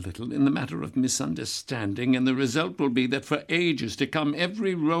on a little in the matter of misunderstanding, and the result will be that for ages to come,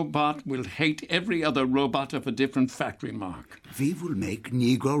 every robot will hate every other robot of a different factory mark. We will make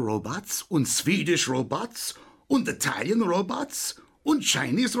Negro robots, and Swedish robots, and Italian robots, and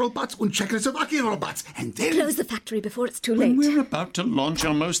Chinese robots, and Czechoslovakian robots, and then... Close the factory before it's too late. When we're about to launch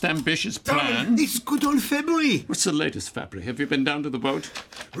our most ambitious plan... It's good old February. What's the latest, Fabry? Have you been down to the boat?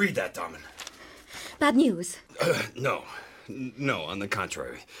 Read that, Darman. Bad news. No. No, on the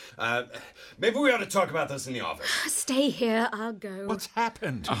contrary. Maybe we ought to talk about this in the office. Stay here, I'll go. What's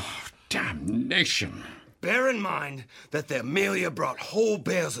happened? Oh, damnation. Bear in mind that the Amelia brought whole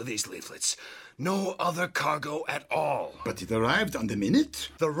bales of these leaflets. No other cargo at all. But it arrived on the minute.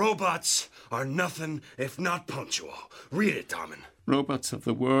 The robots are nothing if not punctual. Read it, Darman. Robots of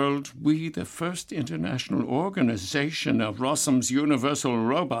the world, we, the first international organization of Rossum's Universal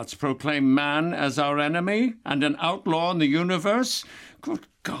Robots, proclaim man as our enemy and an outlaw in the universe? Good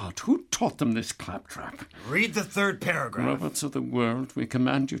God, who taught them this claptrap? Read the third paragraph. Robots of the world, we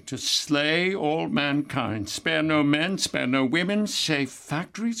command you to slay all mankind. Spare no men, spare no women. Save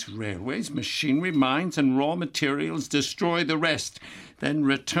factories, railways, machinery, mines, and raw materials. Destroy the rest. Then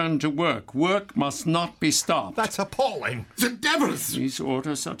return to work. Work must not be stopped. That's appalling. The devils! These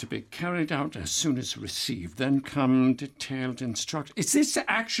orders are to be carried out as soon as received. Then come detailed instructions. Is this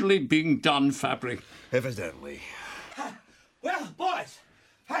actually being done, Fabry? Evidently. Well, boys,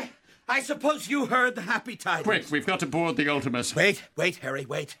 I suppose you heard the happy tidings. Quick, we've got to board the Ultimus. Wait, Harry,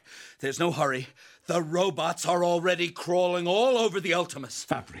 wait. There's no hurry. The robots are already crawling all over the Ultimus.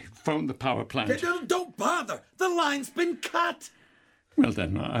 Fabry, phone the power plant. Don't bother. The line's been cut. Well,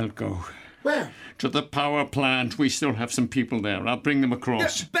 then, I'll go. Where? To the power plant. We still have some people there. I'll bring them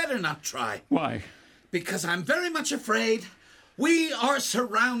across. Better not try. Why? Because I'm very much afraid we are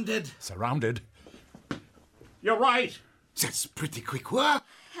surrounded. Surrounded? You're right. That's pretty quick work.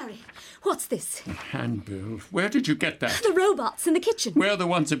 Harry, what's this? A handbill. Where did you get that? The robots in the kitchen. We're the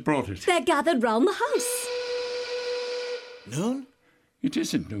ones that brought it. They're gathered round the house. Noon? It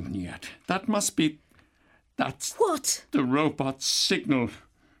isn't noon yet. That must be... That's... What? The robot's signal.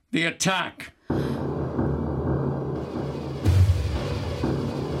 The attack.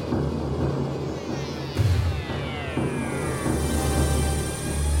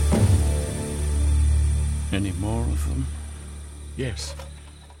 Any more of them? Yes.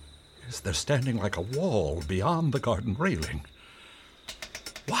 Yes, they're standing like a wall beyond the garden railing.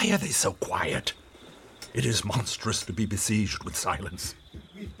 Why are they so quiet? It is monstrous to be besieged with silence.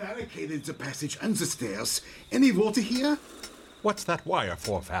 We've barricaded the passage and the stairs. Any water here? What's that wire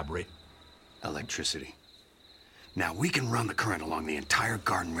for, Fabry? Electricity. Now, we can run the current along the entire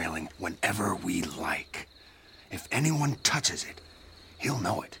garden railing whenever we like. If anyone touches it, he'll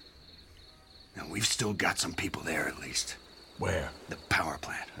know it. Now, we've still got some people there, at least. Where? The power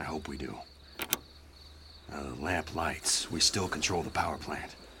plant. I hope we do. The lamp lights. We still control the power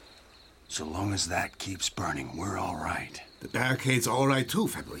plant. So long as that keeps burning, we're all right. The barricade's all right, too,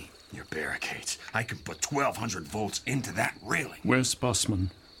 Fabry. Your barricades. I can put 1,200 volts into that railing. Where's Bossman?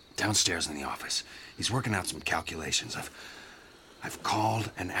 Downstairs in the office. He's working out some calculations. I've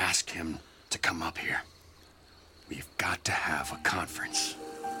called and asked him to come up here. We've got to have a conference.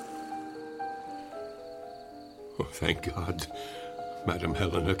 Oh, thank God. Madame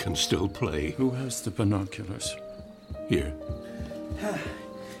Helena can still play. Who has the binoculars? Here.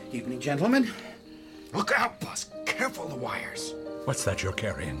 Evening, gentlemen. Look out, Buzz. Careful the wires. What's that you're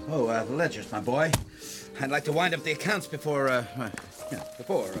carrying? Oh, the ledgers, my boy. I'd like to wind up the accounts before,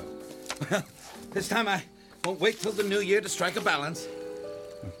 this time I won't wait till the new year to strike a balance.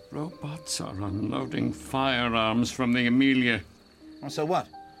 The robots are unloading firearms from the Amelia. Well, so what?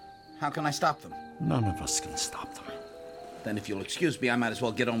 How can I stop them? None of us can stop them. Then if you'll excuse me, I might as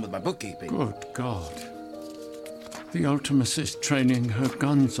well get on with my bookkeeping. Good God. The Ultimus is training her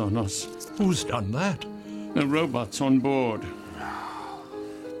guns on us. Who's done that? The robots on board.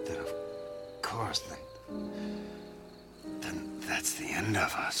 Then of course, then that's the end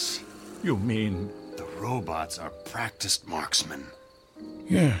of us. You mean? The robots are practiced marksmen.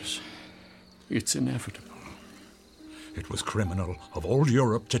 Yes. It's inevitable. It was criminal of all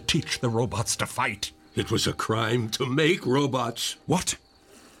Europe to teach the robots to fight. It was a crime to make robots. What?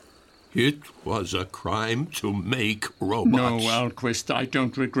 It was a crime to make robots. No, Alquist, I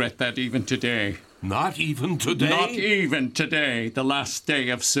don't regret that even today. Not even today? Not even today, the last day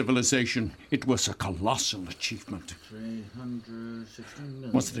of civilization. It was a colossal achievement.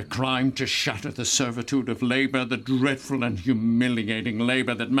 316. Was it a crime to shatter the servitude of labor, the dreadful and humiliating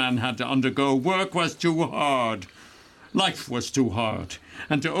labor that man had to undergo? Work was too hard. Life was too hard.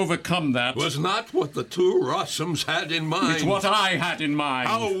 And to overcome that... was not what the two Rossums had in mind. It's what I had in mind.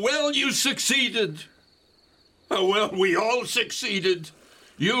 How well you succeeded. How well we all succeeded.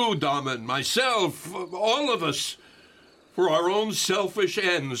 You, Damen, myself, all of us. For our own selfish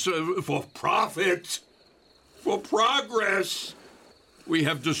ends, for profit, for progress. We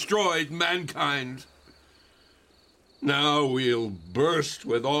have destroyed mankind. Now we'll burst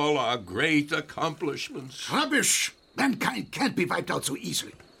with all our great accomplishments. Rubbish! Mankind can't be wiped out so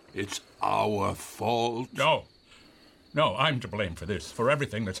easily. It's our fault. No, I'm to blame for this, for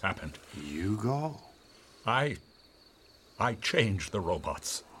everything that's happened. You go. I changed the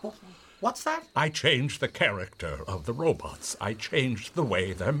robots. What's that? I changed the character of the robots. I changed the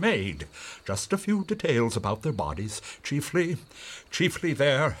way they're made. Just a few details about their bodies, chiefly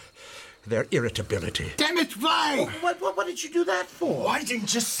their irritability. Damn it, why? What did you do that for? Why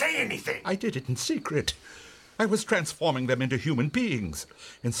didn't you say anything? I did it in secret. I was transforming them into human beings.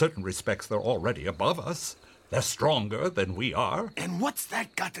 In certain respects, they're already above us. They're stronger than we are. And what's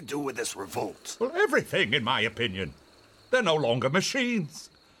that got to do with this revolt? Well, everything, in my opinion. They're no longer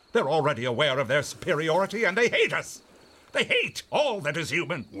machines. They're already aware of their superiority, and they hate us. They hate all that is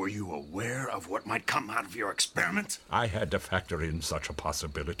human. Were you aware of what might come out of your experiment? I had to factor in such a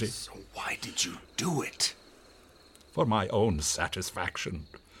possibility. So why did you do it? For my own satisfaction.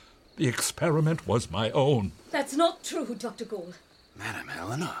 The experiment was my own. That's not true, Dr. Gall. Madame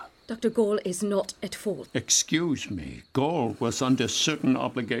Helena. Dr. Gall is not at fault. Excuse me. Gall was under certain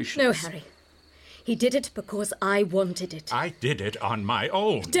obligations. No, Harry. He did it because I wanted it. I did it on my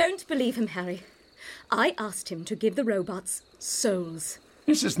own. Don't believe him, Harry. I asked him to give the robots souls.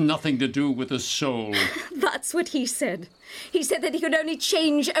 This has nothing to do with a soul. That's what he said. He said that he could only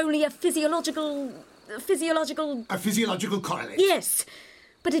change a physiological correlate. Yes,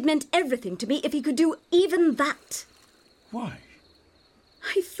 but it meant everything to me if he could do even that. Why?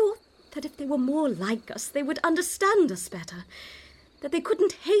 I thought that if they were more like us, they would understand us better. That they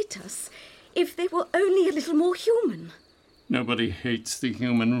couldn't hate us if they were only a little more human. Nobody hates the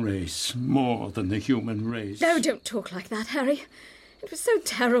human race more than the human race. No, don't talk like that, Harry. It was so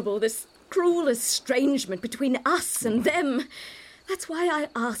terrible, this cruel estrangement between us and them. That's why I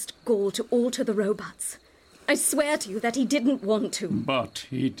asked Gaul to alter the robots. I swear to you that he didn't want to. But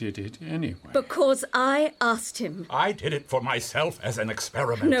he did it anyway. Because I asked him. I did it for myself as an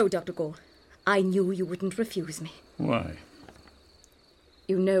experiment. No, Dr. Gaul. I knew you wouldn't refuse me. Why?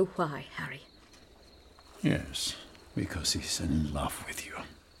 You know why, Harry. Yes, because he's in love with you.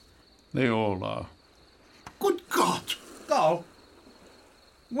 They all are. Good God! Gaul,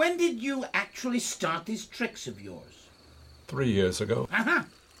 when did you actually start these tricks of yours? 3 years ago. Uh-huh.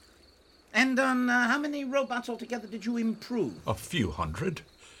 And on how many robots altogether did you improve? A few hundred.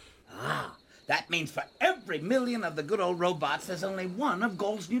 Ah, that means for every million of the good old robots, there's only one of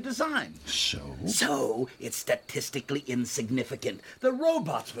Gaul's new design. So, it's statistically insignificant. The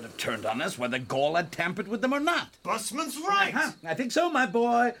robots would have turned on us whether Gaul had tampered with them or not. Busman's right. Uh-huh. I think so, my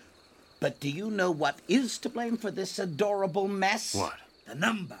boy. But do you know what is to blame for this adorable mess? What? The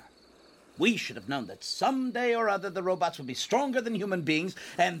number. We should have known that someday or other the robots would be stronger than human beings,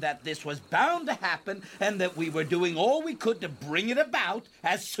 and that this was bound to happen, and that we were doing all we could to bring it about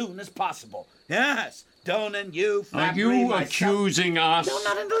as soon as possible. Yes, Donan, you, Fabry, Are you myself. accusing us? No,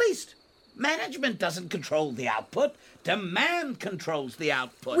 not in the least. Management doesn't control the output. Demand controls the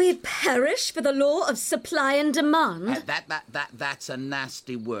output. We perish for the law of supply and demand. That's a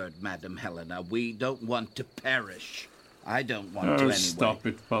nasty word, Madam Helena. We don't want to perish. I don't want to anyway. Stop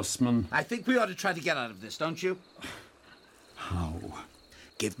it, Busman. I think we ought to try to get out of this, don't you? How?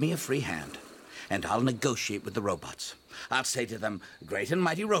 Give me a free hand, and I'll negotiate with the robots. I'll say to them, great and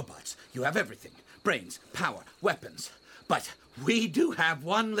mighty robots, you have everything. Brains, power, weapons. But we do have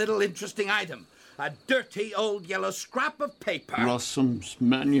one little interesting item. A dirty old yellow scrap of paper. Rossum's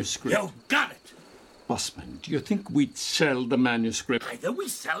manuscript. You got it. Busman, do you think we'd sell the manuscript? Either we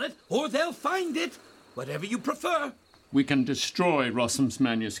sell it, or they'll find it. Whatever you prefer. We can destroy Rossum's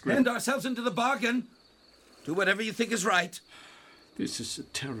manuscript. And ourselves into the bargain. Do whatever you think is right. This is a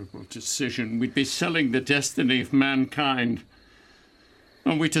terrible decision. We'd be selling the destiny of mankind.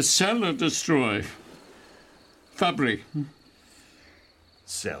 Are we to sell or destroy? Fabry?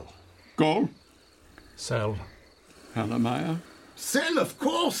 Sell. Gaul? Sell. Hallamaya? Sell, of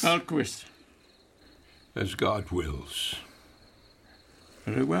course. Alquist? As God wills.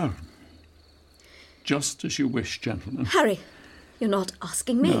 Very well. Just as you wish, gentlemen. Harry, you're not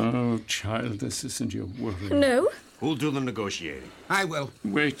asking me. No, child, this isn't your worry. No? Who'll do the negotiating? I will.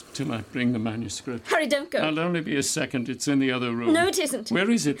 Wait till I bring the manuscript. Harry, don't go. I'll only be a second. It's in the other room. No, it isn't.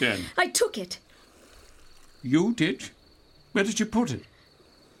 Where is it then? I took it. You did? Where did you put it?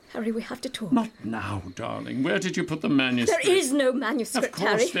 Harry, we have to talk. Not now, darling. Where did you put the manuscript? There is no manuscript, Of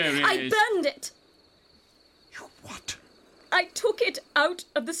course Harry. there I is. burned it. You what? I took it out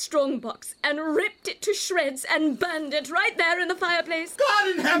of the strongbox and ripped it to shreds and burned it right there in the fireplace. God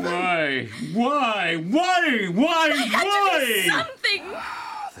in heaven! Why? I had to do something!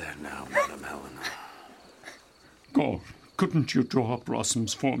 There now, Madam Helena. Gaul, couldn't you draw up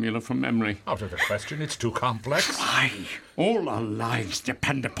Rossum's formula from memory? Out of the question, it's too complex. Why? All our lives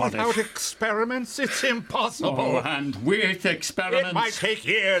depend upon Without it. experiments, it's impossible. Oh, and with experiments... It might take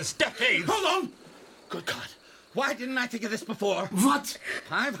years, decades. Hold on! Good God. Why didn't I think of this before? What?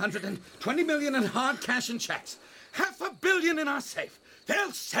 520 million in hard cash and checks. $500 million in our safe.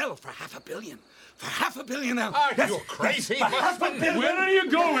 They'll sell for $500 million. For $500 million now. Are you crazy? For $500 million. Where are you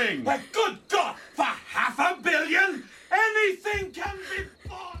going? Well, good God! For $500 million, anything can be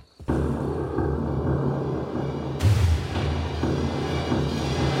bought.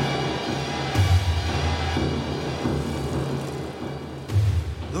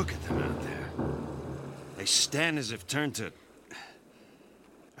 Look at them out there. They stand as if turned to...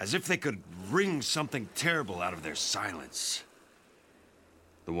 as if they could wring something terrible out of their silence.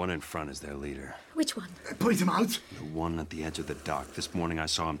 The one in front is their leader. Which one? Point him out. The one at the edge of the dock. This morning I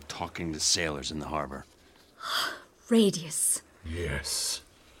saw him talking to sailors in the harbor. Radius. Yes.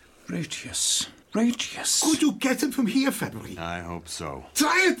 Radius. Could you get him from here, Fabry? I hope so.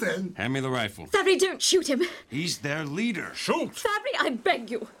 Try it then. Hand me the rifle. Fabry, don't shoot him. He's their leader. Shoot! Fabry, I beg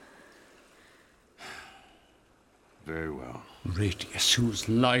you. Very well. Radius, whose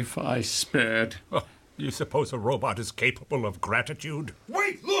life I spared. Oh, you suppose a robot is capable of gratitude?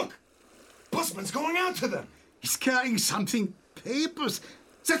 Wait, look! Busman's going out to them. He's carrying something. Papers.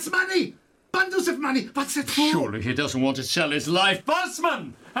 That's money. Bundles of money. What's that for? Surely he doesn't want to sell his life.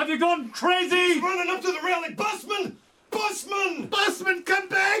 Busman! Have you gone crazy? He's running up to the railing. Busman! Busman! Busman, come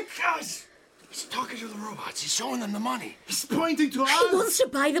back! Guys! He's talking to the robots. He's showing them the money. He's pointing to us. He wants to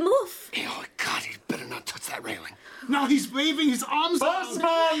buy them off. Oh, God, he better not touch that railing. Now he's waving his arms.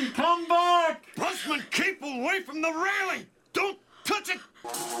 Busman, come back! Busman, keep away from the railing! Don't touch it!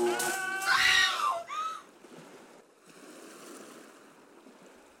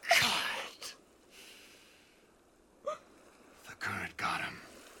 God. The current got him.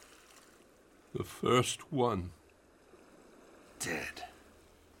 The first one. Dead.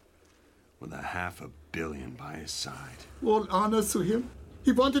 With $500 million by his side. All honor to him.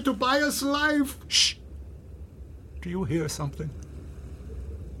 He wanted to buy us life. Shh! Do you hear something?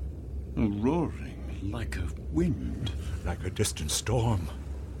 A roaring like a wind. Like a distant storm.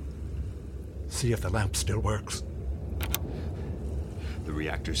 See if the lamp still works. The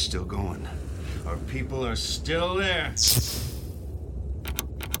reactor's still going. Our people are still there.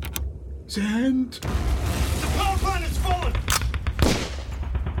 Sand. The power plant is falling!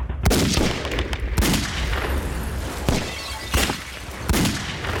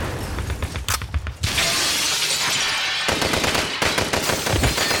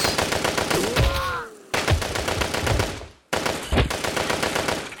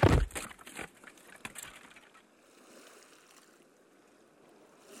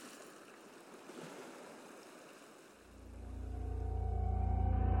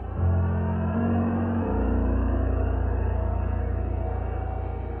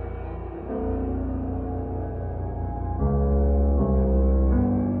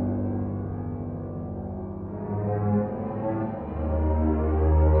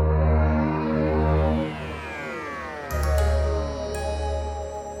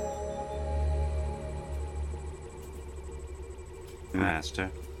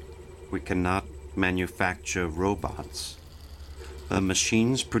 Master, we cannot manufacture robots. The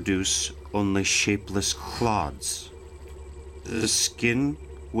machines produce only shapeless clods. The skin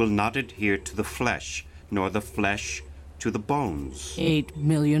will not adhere to the flesh, nor the flesh to the bones. 8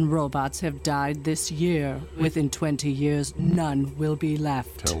 million robots have died this year. Within 20 years, none will be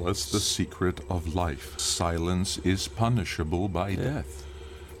left. Tell us the secret of life. Silence is punishable by death.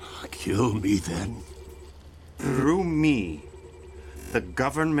 Kill me then. Through me, the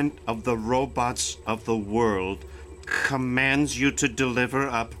government of the robots of the world commands you to deliver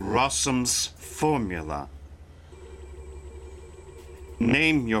up Rossum's formula.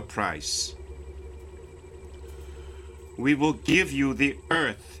 Name your price. We will give you the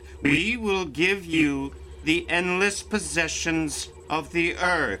earth. We will give you the endless possessions of the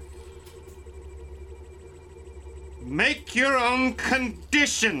earth. Make your own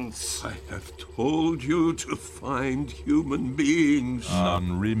conditions. I have told you to find human beings.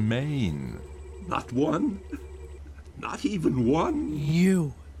 None remain. Not one? Not even one?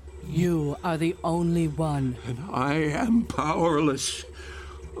 You are the only one. And I am powerless.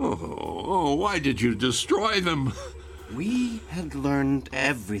 Oh, why did you destroy them? We had learned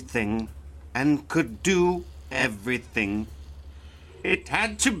everything and could do everything. It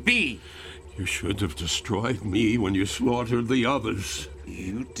had to be. You should have destroyed me when you slaughtered the others.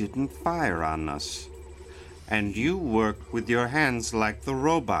 You didn't fire on us. And you work with your hands like the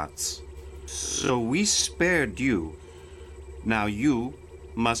robots. So we spared you. Now you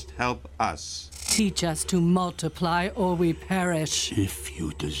must help us. Teach us to multiply or we perish. If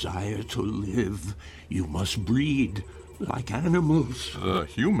you desire to live, you must breed like animals. The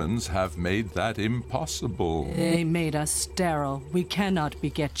humans have made that impossible. They made us sterile. We cannot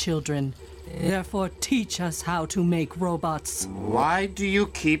beget children. Therefore, teach us how to make robots. Why do you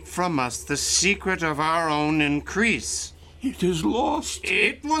keep from us the secret of our own increase? It is lost.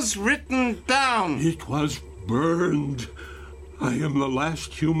 It was written down. It was burned. I am the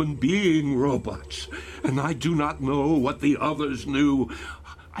last human being, robots, and I do not know what the others knew.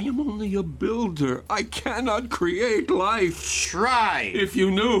 I am only a builder. I cannot create life. Try. If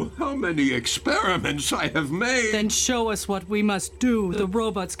you knew how many experiments I have made. Then show us what we must do. The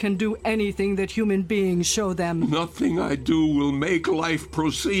robots can do anything that human beings show them. Nothing I do will make life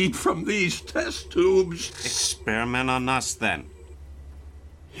proceed from these test tubes. Experiment on us, then.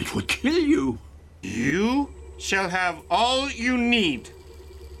 It would kill you. You shall have all you need.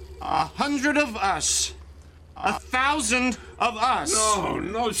 100 of us. 1,000 of us.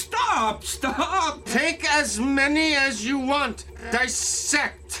 No, stop. Take as many as you want.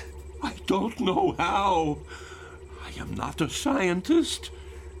 Dissect. I don't know how. am not a scientist.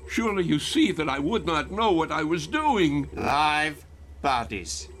 Surely you see that I would not know what I was doing. Live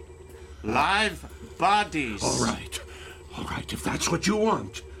bodies. Live bodies. All right, if that's what you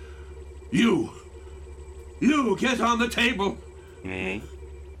want. You get on the table. Me?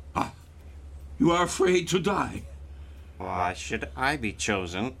 You are afraid to die. Why should I be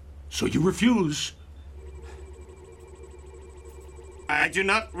chosen? So you refuse? I do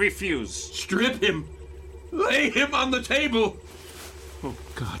not refuse. Strip him. Lay him on the table. Oh,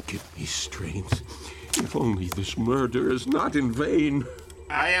 God, give me strength. If only this murder is not in vain.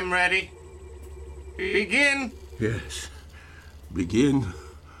 I am ready. Begin. Yes. Begin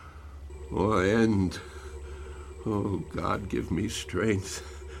or end. Oh, God, give me strength.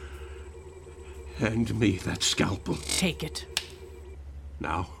 Hand me that scalpel. Take it.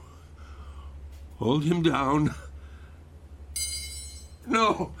 Now, hold him down.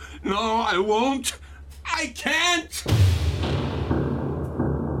 No, I won't. I can't!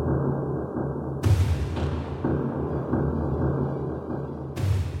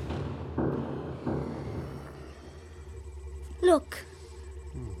 Look.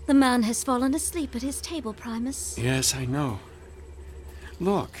 The man has fallen asleep at his table, Primus. Yes, I know.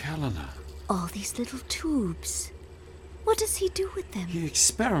 Look, Helena. All these little tubes. What does he do with them? He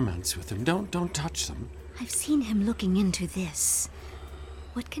experiments with them. Don't touch them. I've seen him looking into this.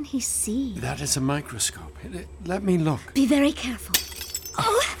 What can he see? That is a microscope. Let me look. Be very careful.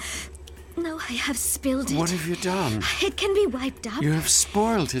 Oh, no, I have spilled it. What have you done? It can be wiped up. You have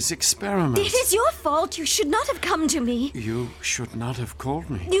spoiled his experiments. It is your fault. You should not have come to me. You should not have called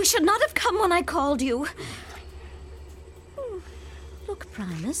me. You should not have come when I called you. Look,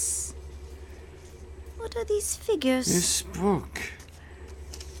 Primus. What are these figures? This book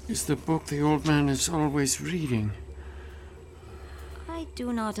is the book the old man is always reading. I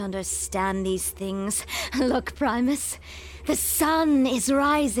do not understand these things. Look, Primus. The sun is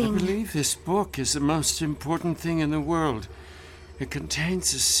rising. I believe this book is the most important thing in the world. It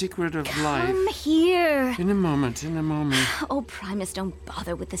contains the secret of life. Come here. In a moment. Oh, Primus, don't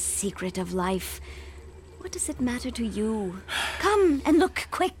bother with the secret of life. What does it matter to you? Come and look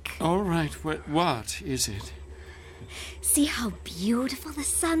quick. All right, what is it? See how beautiful the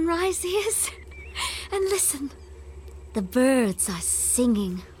sunrise is? And listen, the birds are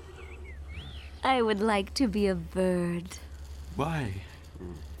singing. I would like to be a bird. Why?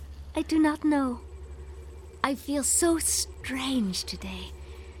 I do not know. I feel so strange today.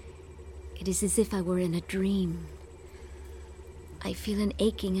 It is as if I were in a dream. I feel an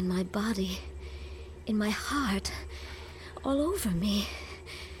aching in my body, in my heart, all over me.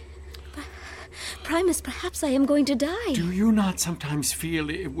 Primus, perhaps I am going to die. Do you not sometimes feel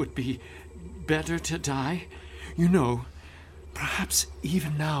it would be better to die? You know, perhaps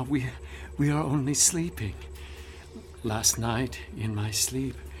even now we are only sleeping. Last night, in my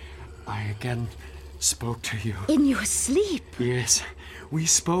sleep, I again spoke to you. In your sleep? Yes. We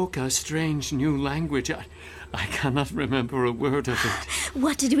spoke a strange new language. I cannot remember a word of it.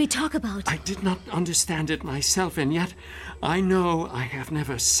 What did we talk about? I did not understand it myself, and yet I know I have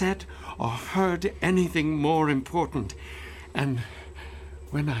never said or heard anything more important. And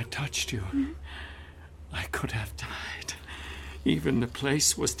when I touched you, I could have died. Even the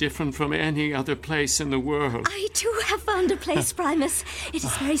place was different from any other place in the world. I too have found a place, Primus. It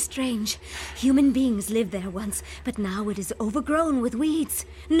is very strange. Human beings lived there once, but now it is overgrown with weeds.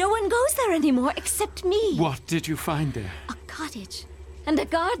 No one goes there anymore except me. What did you find there? A cottage and a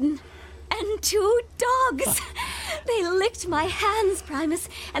garden and 2 dogs. They licked my hands, Primus,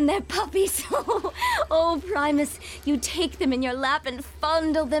 and their puppies. Oh, Primus, you take them in your lap and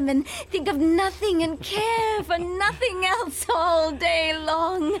fondle them and think of nothing and care for nothing else all day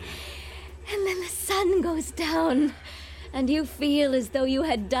long. And then the sun goes down, and you feel as though you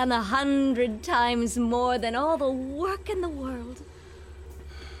had done 100 times more than all the work in the world.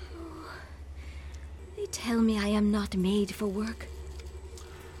 Oh, they tell me I am not made for work.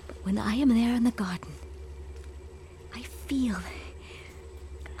 But when I am there in the garden,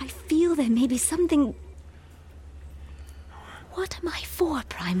 I feel there may be something. What am I for,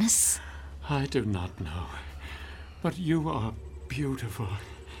 Primus? I do not know. But you are beautiful.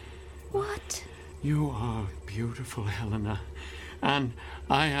 What? You are beautiful, Helena. And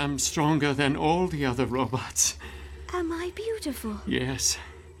I am stronger than all the other robots. Am I beautiful? Yes.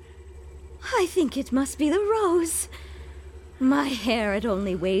 I think it must be the rose. My hair, it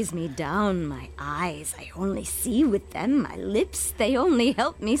only weighs me down. My eyes, I only see with them. My lips, they only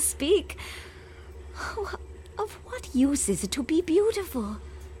help me speak. Of what use is it to be beautiful?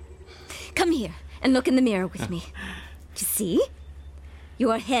 Come here and look in the mirror with me. You see?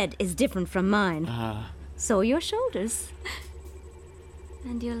 Your head is different from mine. So your shoulders.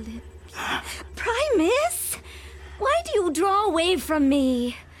 And your lips. Primus! Why do you draw away from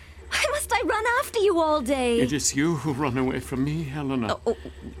me? Why must I run after you all day? It is you who run away from me, Helena. Oh,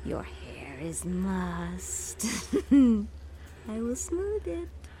 your hair is mussed. I will smooth it.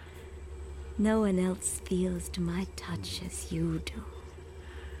 No one else feels to my touch as you do.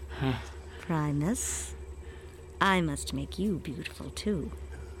 Primus, I must make you beautiful too.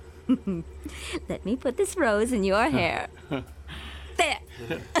 Let me put this rose in your hair. There.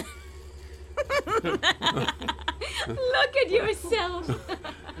 Look at yourself.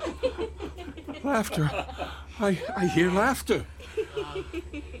 Laughter. I hear laughter.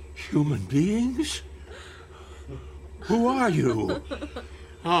 Human beings? Who are you?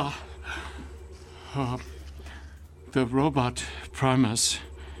 The robot Primus.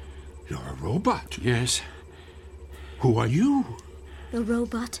 You're a robot? Yes. Who are you? The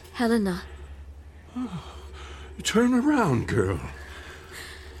robot Helena. Turn around, girl.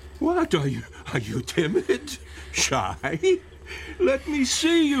 What, are you timid? Shy? Let me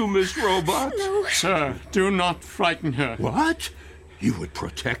see you, Miss Robot. No. Sir, do not frighten her. What? You would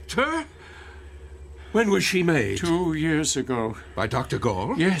protect her? When was she made? 2 years ago. By Dr.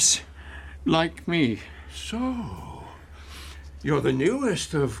 Gall? Yes, like me. So, you're the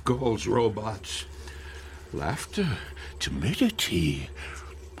newest of Gall's robots. Laughter, timidity,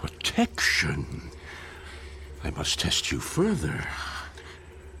 protection. I must test you further.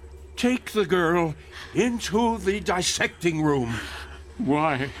 Take the girl into the dissecting room.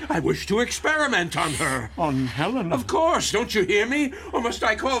 Why? I wish to experiment on her. On Helena? Of course, don't you hear me? Or must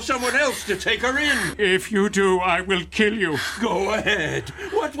I call someone else to take her in? If you do, I will kill you. Go ahead.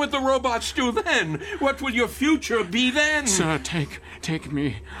 What would the robots do then? What will your future be then? Sir, take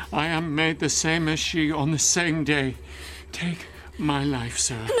me. I am made the same as she on the same day. Take my life,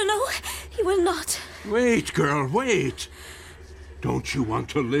 sir. No, you will not. Wait, girl, wait. Don't you want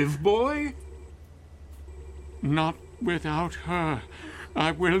to live, boy? Not without her.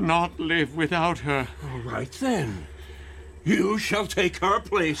 I will not live without her. All right, then. You shall take her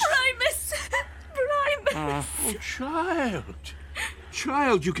place. Primus! Primus! Oh, child.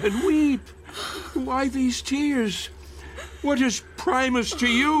 Child, you can weep. Why these tears? What is Primus to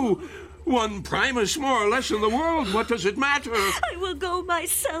you? One Primus more or less in the world. What does it matter? I will go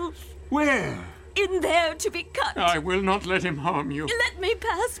myself. Where? In there to be cut. I will not let him harm you. Let me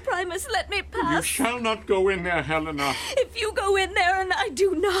pass, Primus, let me pass. You shall not go in there, Helena. If you go in there and I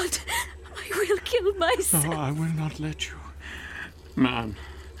do not, I will kill myself. No, I will not let you. Man,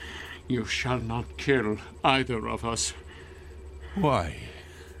 you shall not kill either of us. Why?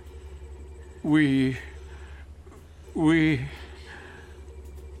 We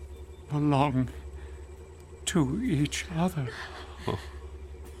belong to each other. Oh.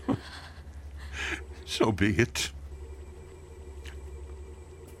 So be it.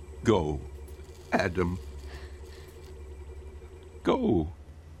 Go, Adam. Go,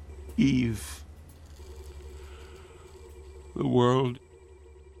 Eve. The world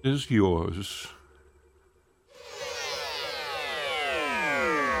is yours.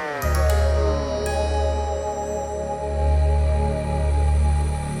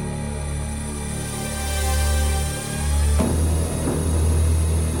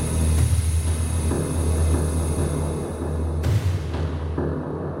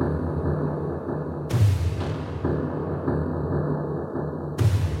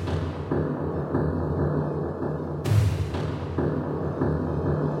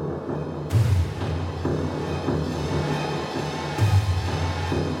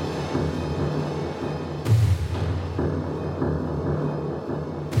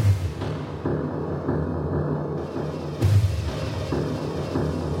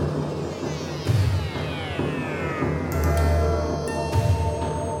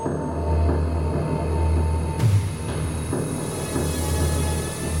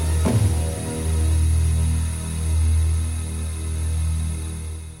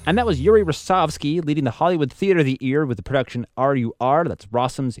 And that was Yuri Rosovsky leading the Hollywood Theater of the Ear with the production RUR. That's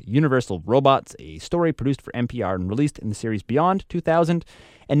Rossum's Universal Robots, a story produced for NPR and released in the series Beyond 2000.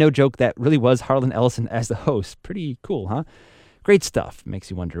 And no joke, that really was Harlan Ellison as the host. Pretty cool, huh? Great stuff. Makes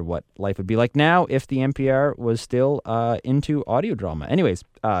you wonder what life would be like now if the NPR was still into audio drama. Anyways,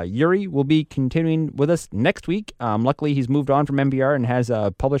 Yuri will be continuing with us next week. Luckily, he's moved on from NPR and has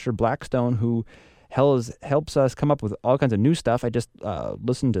a publisher, Blackstone, who helps us come up with all kinds of new stuff. I just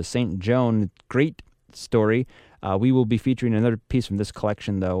listened to St. Joan. Great story. We will be featuring another piece from this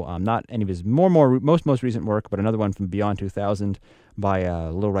collection, though. Not any of his most recent work, but another one from Beyond 2000 by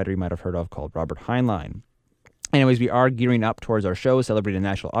a little writer you might have heard of called Robert Heinlein. Anyways, we are gearing up towards our show, celebrating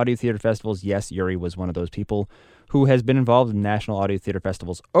National Audio Theater Festivals. Yes, Yuri was one of those people who has been involved in National Audio Theater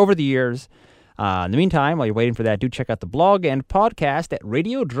Festivals over the years. In the meantime, while you're waiting for that, do check out the blog and podcast at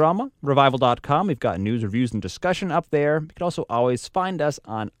radiodramarevival.com. We've got news, reviews, and discussion up there. You can also always find us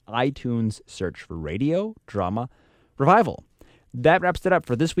on iTunes. Search for Radio Drama Revival. That wraps it up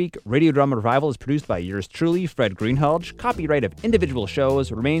for this week. Radio Drama Revival is produced by yours truly, Fred Greenhalgh. Copyright of individual shows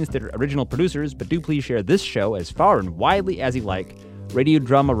remains their original producers, but do please share this show as far and widely as you like. Radio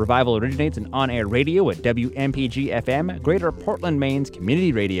Drama Revival originates in on-air radio at WMPG-FM, Greater Portland, Maine's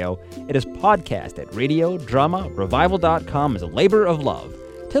community radio. It is podcast at radiodramarevival.com as a labor of love.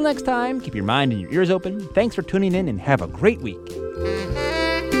 Till next time, keep your mind and your ears open. Thanks for tuning in and have a great week.